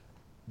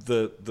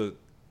 The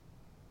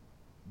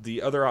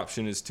other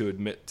option is to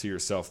admit to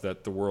yourself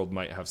that the world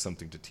might have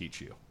something to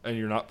teach you, and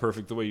you're not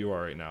perfect the way you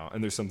are right now,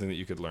 and there's something that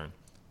you could learn.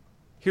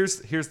 Here's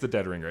the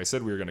dead ringer. I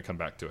said we were going to come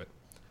back to it.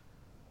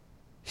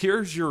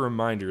 Here's your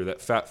reminder that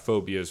fat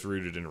phobia is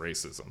rooted in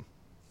racism.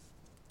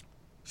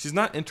 She's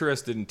not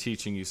interested in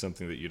teaching you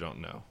something that you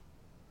don't know.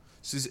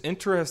 She's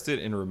interested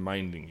in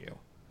reminding you.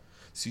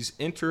 She's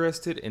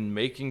interested in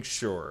making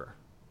sure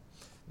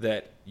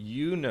that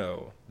you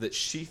know that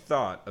she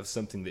thought of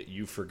something that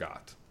you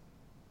forgot.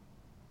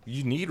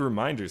 You need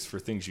reminders for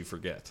things you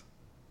forget.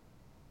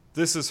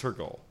 This is her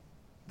goal.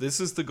 This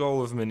is the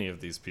goal of many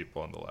of these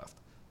people on the left.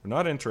 They're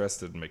not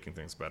interested in making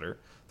things better.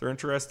 They're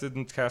interested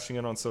in cashing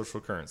in on social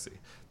currency.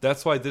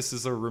 That's why this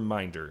is a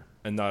reminder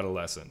and not a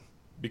lesson.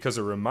 Because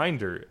a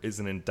reminder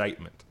is an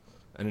indictment.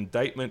 An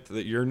indictment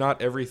that you're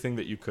not everything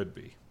that you could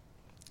be.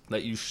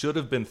 That you should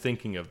have been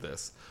thinking of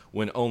this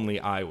when only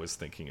I was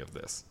thinking of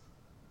this.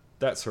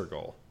 That's her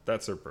goal.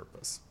 That's her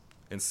purpose.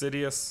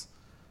 Insidious,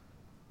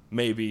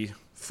 maybe.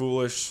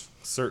 Foolish,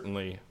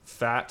 certainly.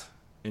 Fat,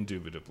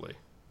 indubitably.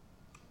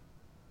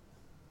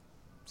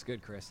 It's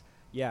good, Chris.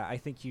 Yeah, I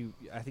think you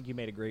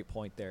made a great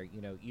point there.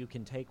 You know, you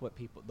can take what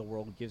the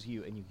world gives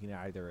you, and you can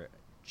either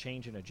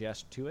change and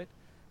adjust to it,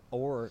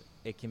 or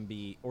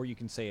you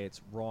can say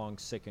it's wrong,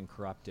 sick, and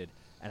corrupted,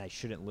 and I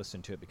shouldn't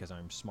listen to it because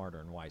I'm smarter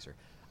and wiser.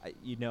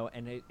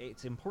 And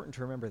it's important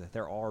to remember that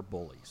there are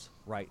bullies,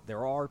 right?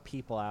 There are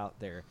people out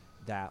there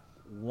that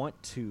want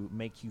to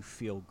make you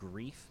feel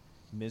grief,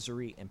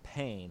 misery, and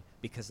pain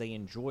because they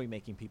enjoy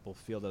making people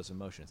feel those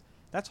emotions.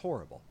 That's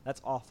horrible.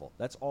 That's awful.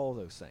 That's all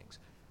those things.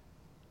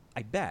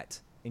 I bet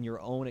in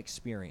your own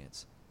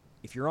experience,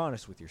 if you're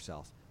honest with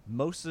yourself,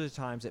 most of the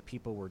times that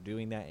people were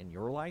doing that in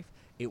your life,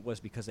 it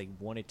was because they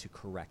wanted to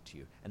correct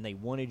you, and they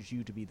wanted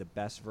you to be the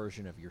best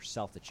version of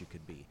yourself that you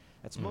could be.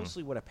 That's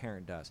mostly what a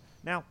parent does.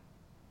 Now,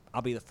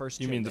 I'll be the first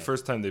to You mean admit, the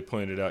first time they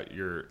pointed out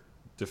your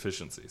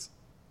deficiencies?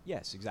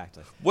 Yes,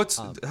 exactly.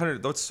 Hunter,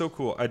 that's so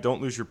cool. I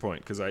don't lose your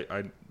point, because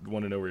I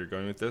want to know where you're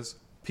going with this.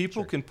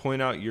 People can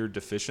point out your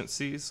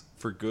deficiencies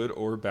for good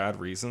or bad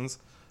reasons.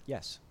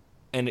 Yes.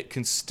 And it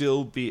can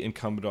still be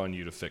incumbent on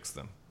you to fix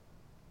them.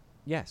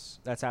 Yes,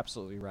 that's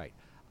absolutely right.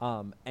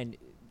 And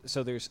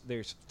so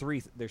there's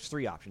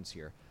three options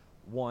here.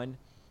 One,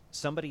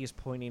 somebody is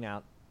pointing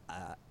out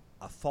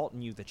a fault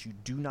in you that you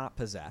do not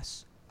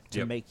possess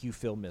to make you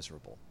feel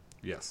miserable.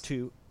 Yes.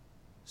 Two,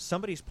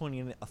 somebody's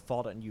pointing a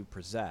fault in you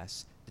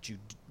possess that you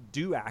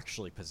do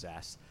actually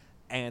possess,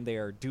 and they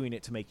are doing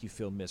it to make you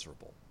feel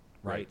miserable.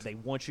 Right? They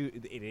want you.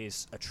 It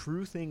is a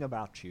true thing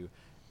about you,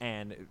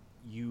 and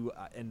you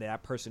and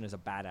that person is a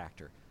bad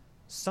actor.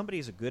 Somebody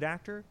is a good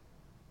actor,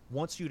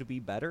 wants you to be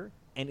better,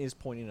 and is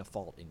pointing a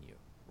fault in you,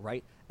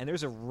 right? And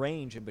there's a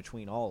range in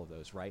between all of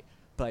those, right?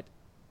 But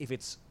if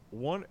it's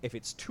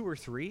two or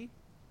three,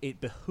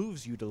 it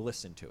behooves you to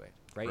listen to it,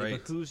 right?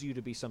 It behooves you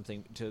to be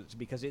something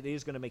because it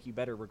is going to make you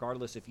better,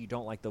 regardless if you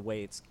don't like the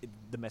way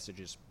the message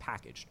is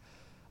packaged.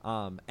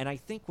 And I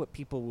think what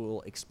people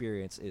will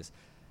experience is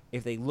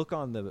if they look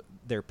on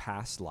their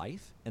past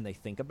life and they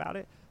think about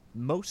it,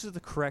 most of the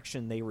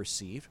correction they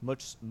received,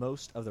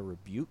 most of the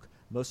rebuke,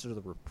 most of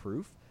the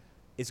reproof,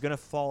 is going to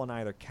fall in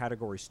either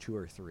categories 2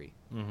 or 3.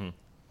 Mm-hmm.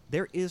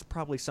 There is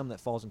probably some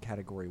that falls in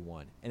category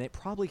 1, and it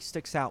probably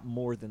sticks out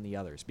more than the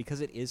others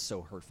because it is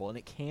so hurtful and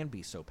it can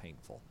be so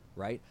painful,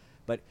 right?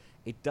 But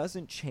it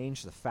doesn't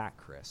change the fact,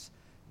 Chris,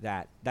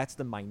 that that's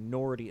the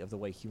minority of the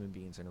way human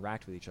beings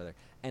interact with each other.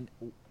 And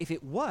if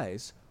it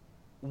was,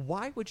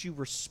 why would you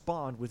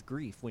respond with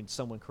grief when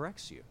someone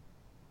corrects you?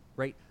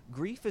 Right?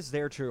 Grief is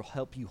there to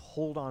help you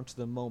hold on to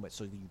the moment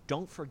so that you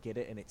don't forget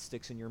it and it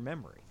sticks in your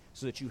memory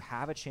so that you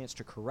have a chance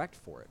to correct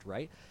for it,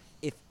 right?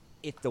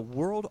 If the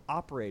world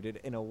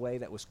operated in a way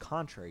that was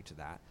contrary to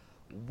that,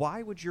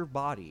 why would your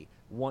body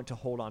want to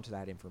hold on to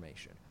that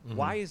information?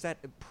 Why is that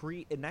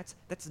and that's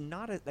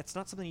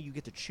not something you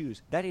get to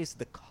choose. That is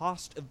the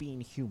cost of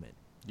being human.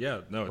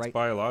 Yeah, no, it's right?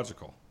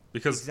 biological.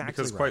 Because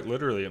quite right.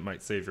 literally it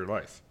might save your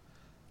life.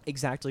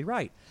 Exactly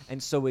right.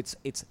 And so it's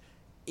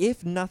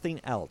if nothing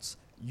else,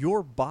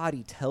 your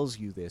body tells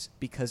you this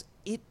because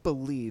it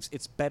believes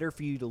it's better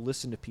for you to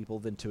listen to people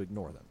than to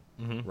ignore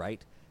them,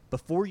 right?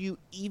 Before you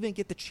even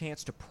get the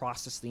chance to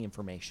process the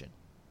information,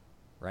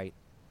 right?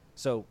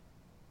 So,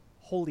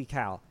 holy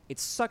cow, it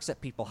sucks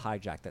that people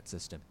hijack that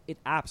system. It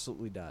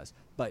absolutely does.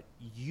 But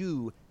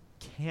you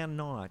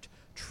cannot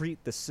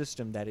treat the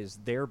system that is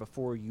there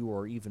before you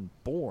are even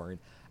born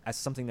as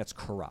something that's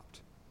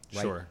corrupt,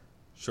 right?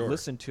 Sure.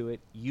 Listen to it,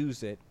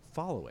 use it,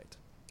 follow it.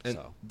 And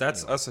so,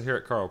 that's us here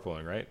at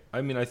Carpooling, right?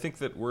 I mean, I think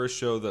that we're a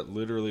show that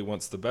literally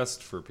wants the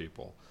best for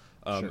people.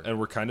 And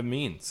we're kind of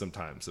mean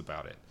sometimes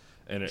about it.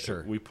 And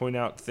we point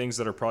out things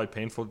that are probably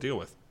painful to deal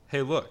with.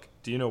 Hey, look,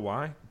 do you know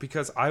why?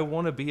 Because I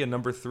want to be a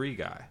number 3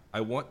 guy.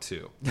 I want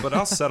to, but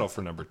I'll settle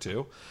for number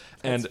 2.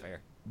 That's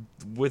fair.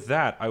 With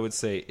that, I would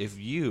say if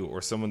you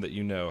or someone that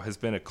you know has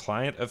been a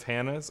client of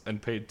Hannah's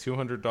and paid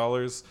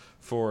 $200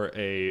 for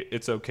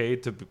it's okay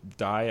to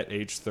die at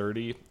age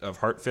 30 of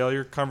heart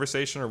failure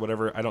conversation or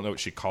whatever, I don't know what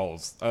she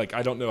calls. Like,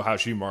 I don't know how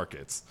she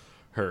markets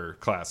her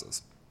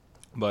classes.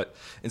 But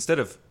instead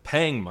of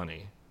paying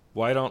money,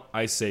 why don't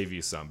I save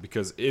you some?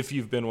 Because if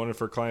you've been one of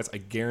her clients, I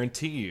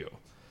guarantee you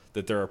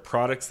that there are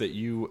products that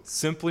you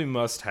simply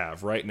must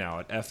have right now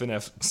at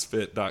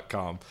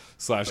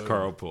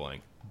fnfspit.com/carpooling.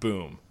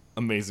 Boom.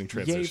 Amazing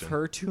transition. Gave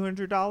her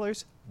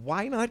 $200.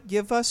 Why not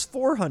give us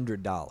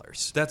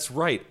 $400? That's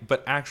right,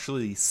 but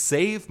actually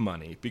save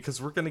money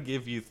because we're going to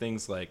give you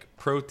things like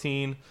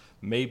protein,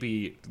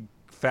 maybe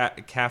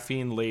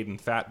caffeine-laden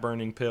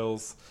fat-burning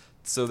pills,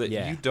 so that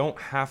you don't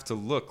have to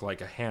look like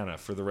a Hannah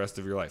for the rest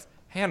of your life.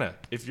 Hannah,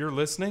 if you're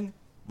listening,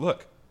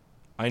 look,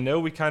 I know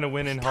we kind of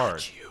went in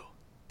hard,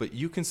 but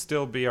you can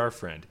still be our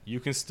friend. You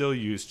can still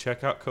use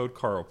checkout code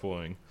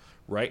carpooling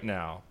right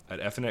now at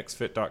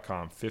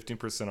fnxfit.com,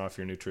 15% off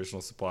your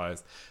nutritional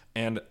supplies.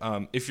 And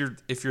if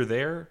you're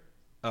there,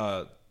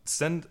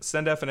 send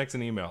FNX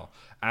an email.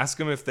 Ask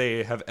them if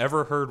they have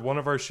ever heard one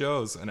of our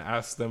shows and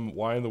ask them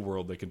why in the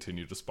world they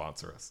continue to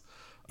sponsor us.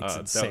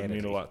 That would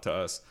mean a lot to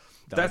us.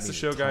 That's the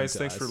show, guys.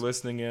 Thanks for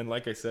listening in.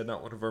 Like I said,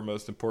 not one of our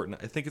most important.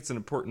 I think it's an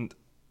important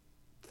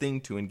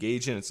thing to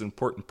engage in. It's an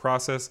important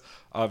process.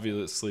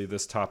 Obviously,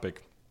 this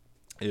topic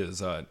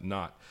is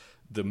not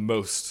the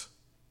most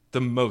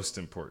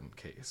important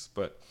case,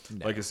 but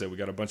like I said, we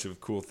got a bunch of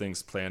cool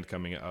things planned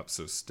coming up,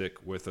 so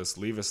stick with us.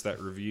 Leave us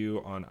that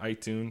review on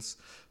iTunes,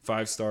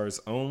 5 stars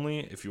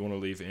only. If you want to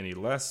leave any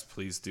less,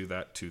 please do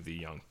that to the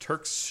Young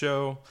Turks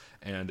show,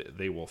 and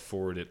they will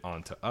forward it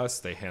on to us.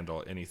 They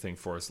handle anything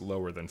for us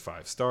lower than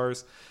 5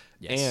 stars.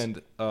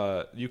 And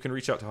you can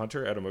reach out to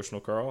Hunter at Emotional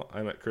Carl.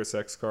 I'm at Chris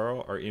X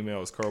Carl. Our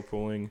email is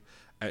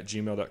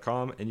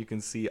carlpooling@gmail.com, and you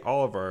can see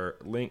all of our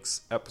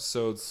links,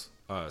 episodes,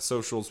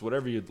 socials,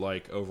 whatever you'd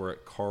like, over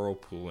at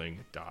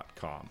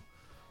carlpooling.com.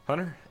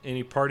 Hunter,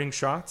 any parting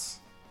shots?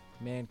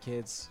 Man,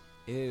 kids,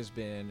 it has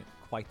been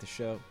quite the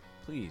show.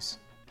 Please,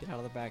 get out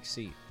of the back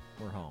seat.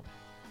 We're home.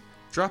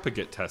 Drop a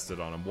get tested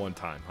on him one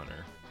time,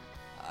 Hunter.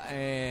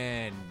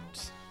 And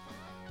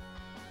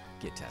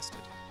get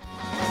tested.